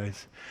one, you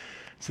guys?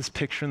 It's this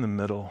picture in the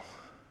middle.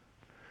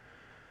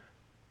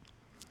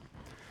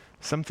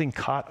 Something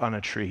caught on a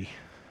tree,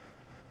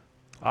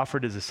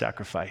 offered as a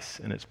sacrifice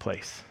in its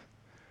place.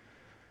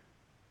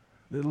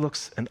 It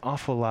looks an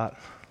awful lot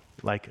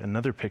like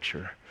another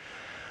picture.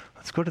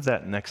 Let's go to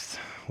that next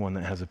one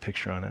that has a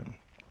picture on it.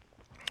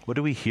 What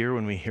do we hear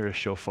when we hear a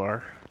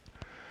shofar?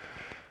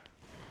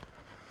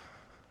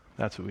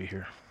 That's what we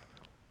hear.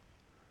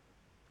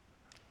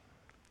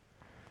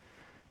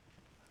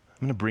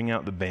 I'm going to bring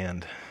out the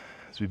band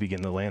as we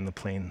begin to land the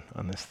plane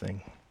on this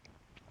thing.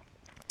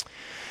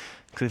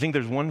 Because I think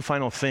there's one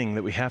final thing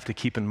that we have to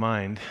keep in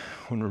mind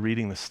when we're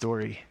reading the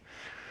story.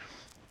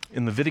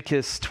 In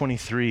Leviticus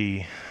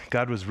 23,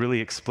 God was really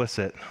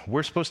explicit.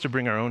 We're supposed to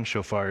bring our own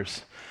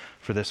shofars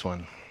for this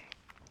one.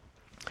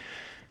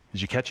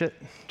 Did you catch it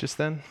just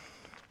then?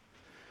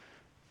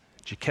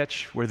 Did you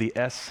catch where the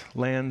S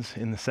lands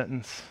in the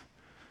sentence?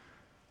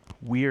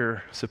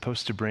 We're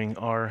supposed to bring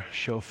our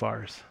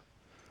shofars.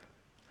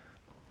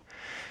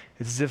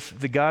 It's as if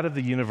the God of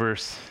the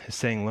universe is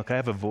saying, look, I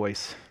have a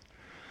voice.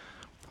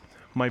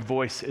 My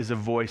voice is a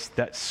voice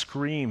that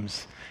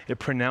screams. It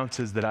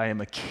pronounces that I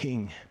am a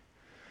king.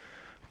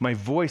 My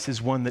voice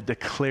is one that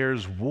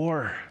declares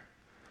war.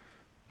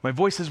 My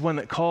voice is one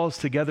that calls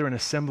together an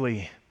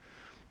assembly.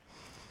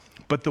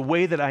 But the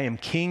way that I am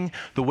king,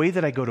 the way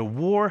that I go to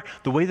war,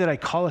 the way that I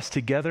call us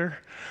together,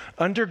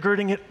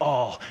 undergirding it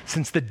all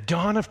since the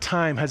dawn of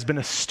time has been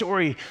a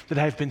story that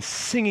I've been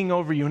singing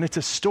over you, and it's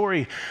a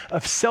story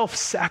of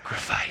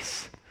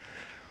self-sacrifice.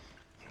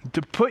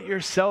 To put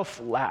yourself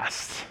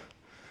last.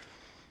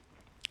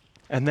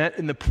 And that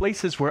in the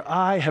places where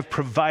I have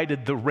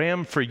provided the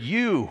ram for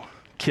you,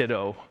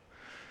 kiddo,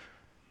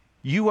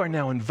 you are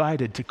now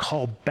invited to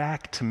call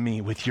back to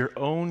me with your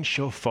own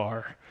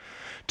shofar,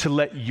 to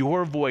let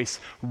your voice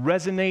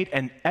resonate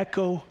and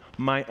echo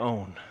my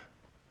own.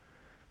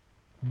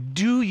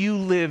 Do you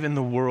live in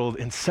the world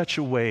in such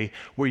a way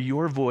where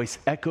your voice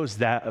echoes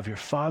that of your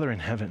Father in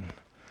heaven?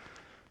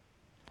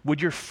 Would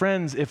your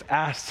friends, if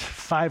asked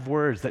 5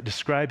 words that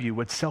describe you,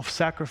 would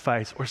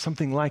self-sacrifice or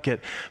something like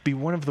it be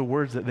one of the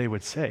words that they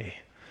would say?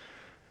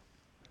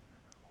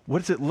 What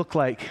does it look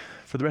like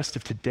for the rest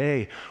of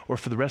today or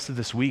for the rest of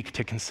this week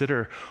to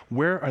consider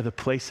where are the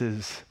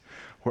places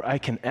where I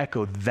can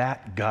echo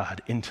that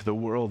God into the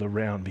world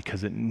around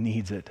because it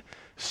needs it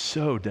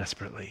so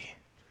desperately?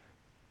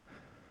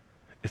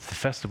 It's the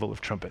Festival of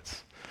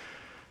Trumpets.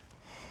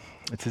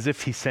 It's as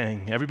if he's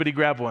saying, everybody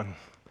grab one.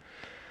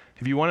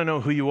 If you want to know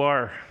who you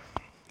are,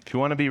 if you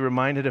want to be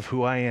reminded of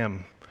who I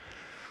am,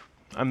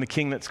 I'm the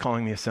king that's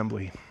calling the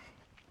assembly.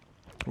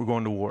 We're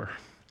going to war.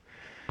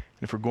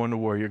 And if we're going to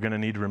war, you're going to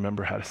need to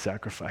remember how to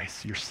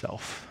sacrifice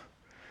yourself.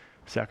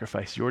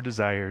 Sacrifice your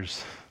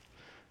desires,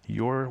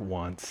 your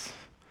wants,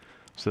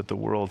 so that the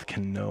world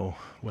can know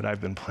what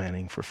I've been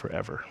planning for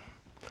forever.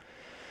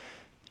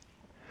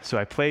 So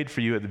I played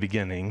for you at the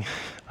beginning.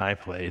 I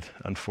played,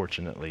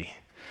 unfortunately.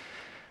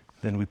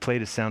 Then we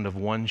played a sound of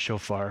one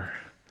shofar.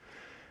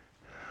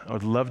 I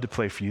would love to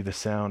play for you the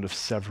sound of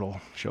several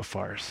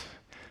shofars.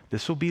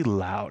 This will be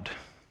loud.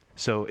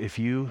 So if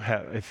you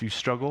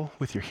struggle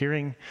with your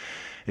hearing,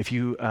 if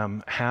you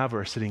have or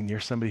are sitting near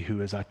somebody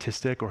who is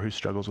autistic or who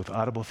struggles with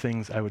audible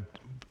things,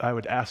 I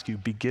would ask you,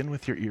 begin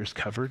with your ears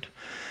covered.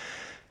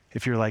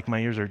 If you're like, my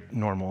ears are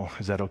normal,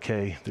 is that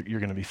okay? You're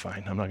going to be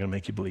fine. I'm not going to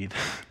make you bleed.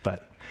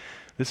 But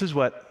this is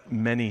what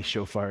many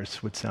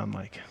shofars would sound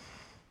like.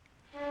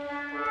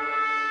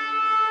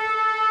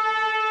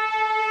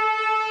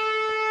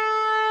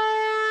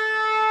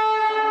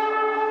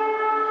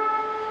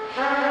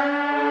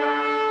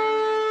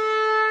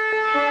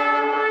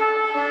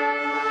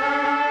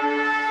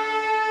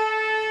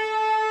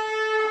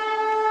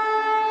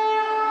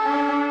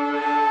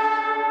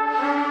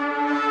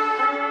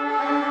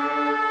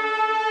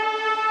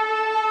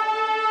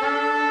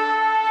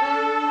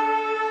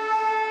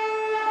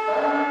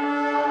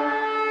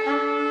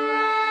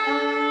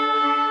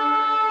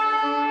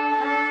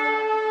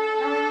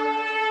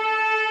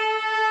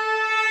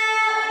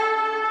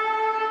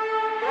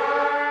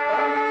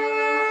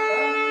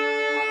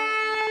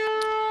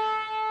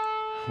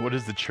 What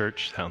does the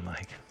church sound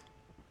like?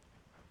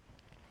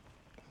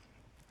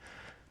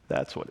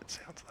 That's what it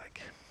sounds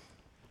like.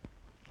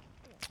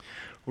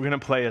 We're going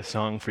to play a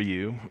song for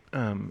you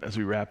as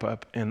we wrap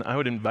up, and I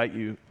would invite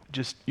you,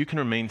 you can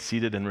remain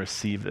seated and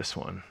receive this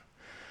one.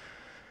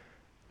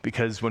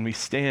 Because when we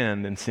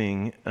stand and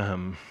sing,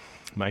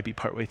 might be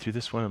partway through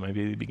this one, it might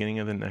be the beginning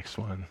of the next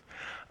one,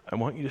 I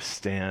want you to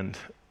stand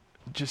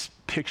just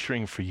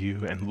picturing for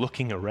you and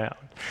looking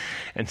around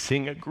and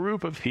seeing a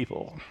group of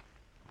people.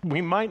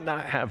 We might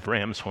not have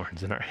ram's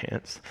horns in our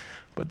hands,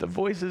 but the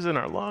voices in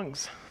our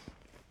lungs,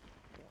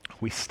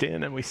 we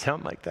stand and we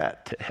sound like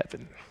that to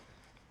heaven.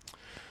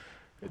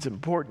 It's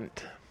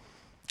important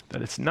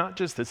that it's not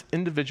just this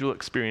individual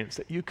experience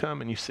that you come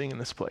and you sing in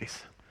this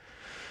place,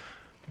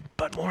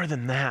 but more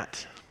than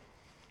that,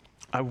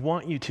 I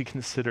want you to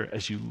consider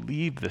as you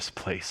leave this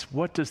place,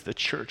 what does the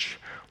church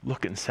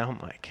look and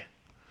sound like?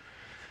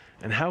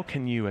 And how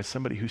can you, as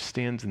somebody who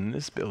stands in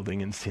this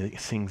building and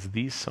sings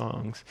these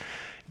songs,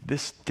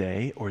 this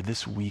day or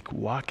this week,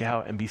 walk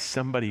out and be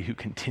somebody who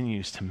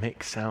continues to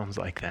make sounds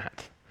like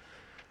that?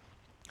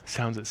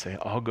 Sounds that say,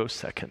 I'll go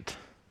second.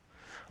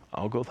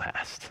 I'll go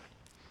last.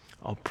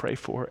 I'll pray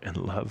for and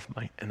love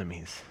my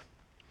enemies.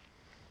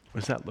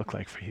 What does that look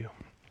like for you?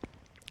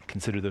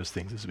 Consider those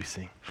things as we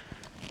sing.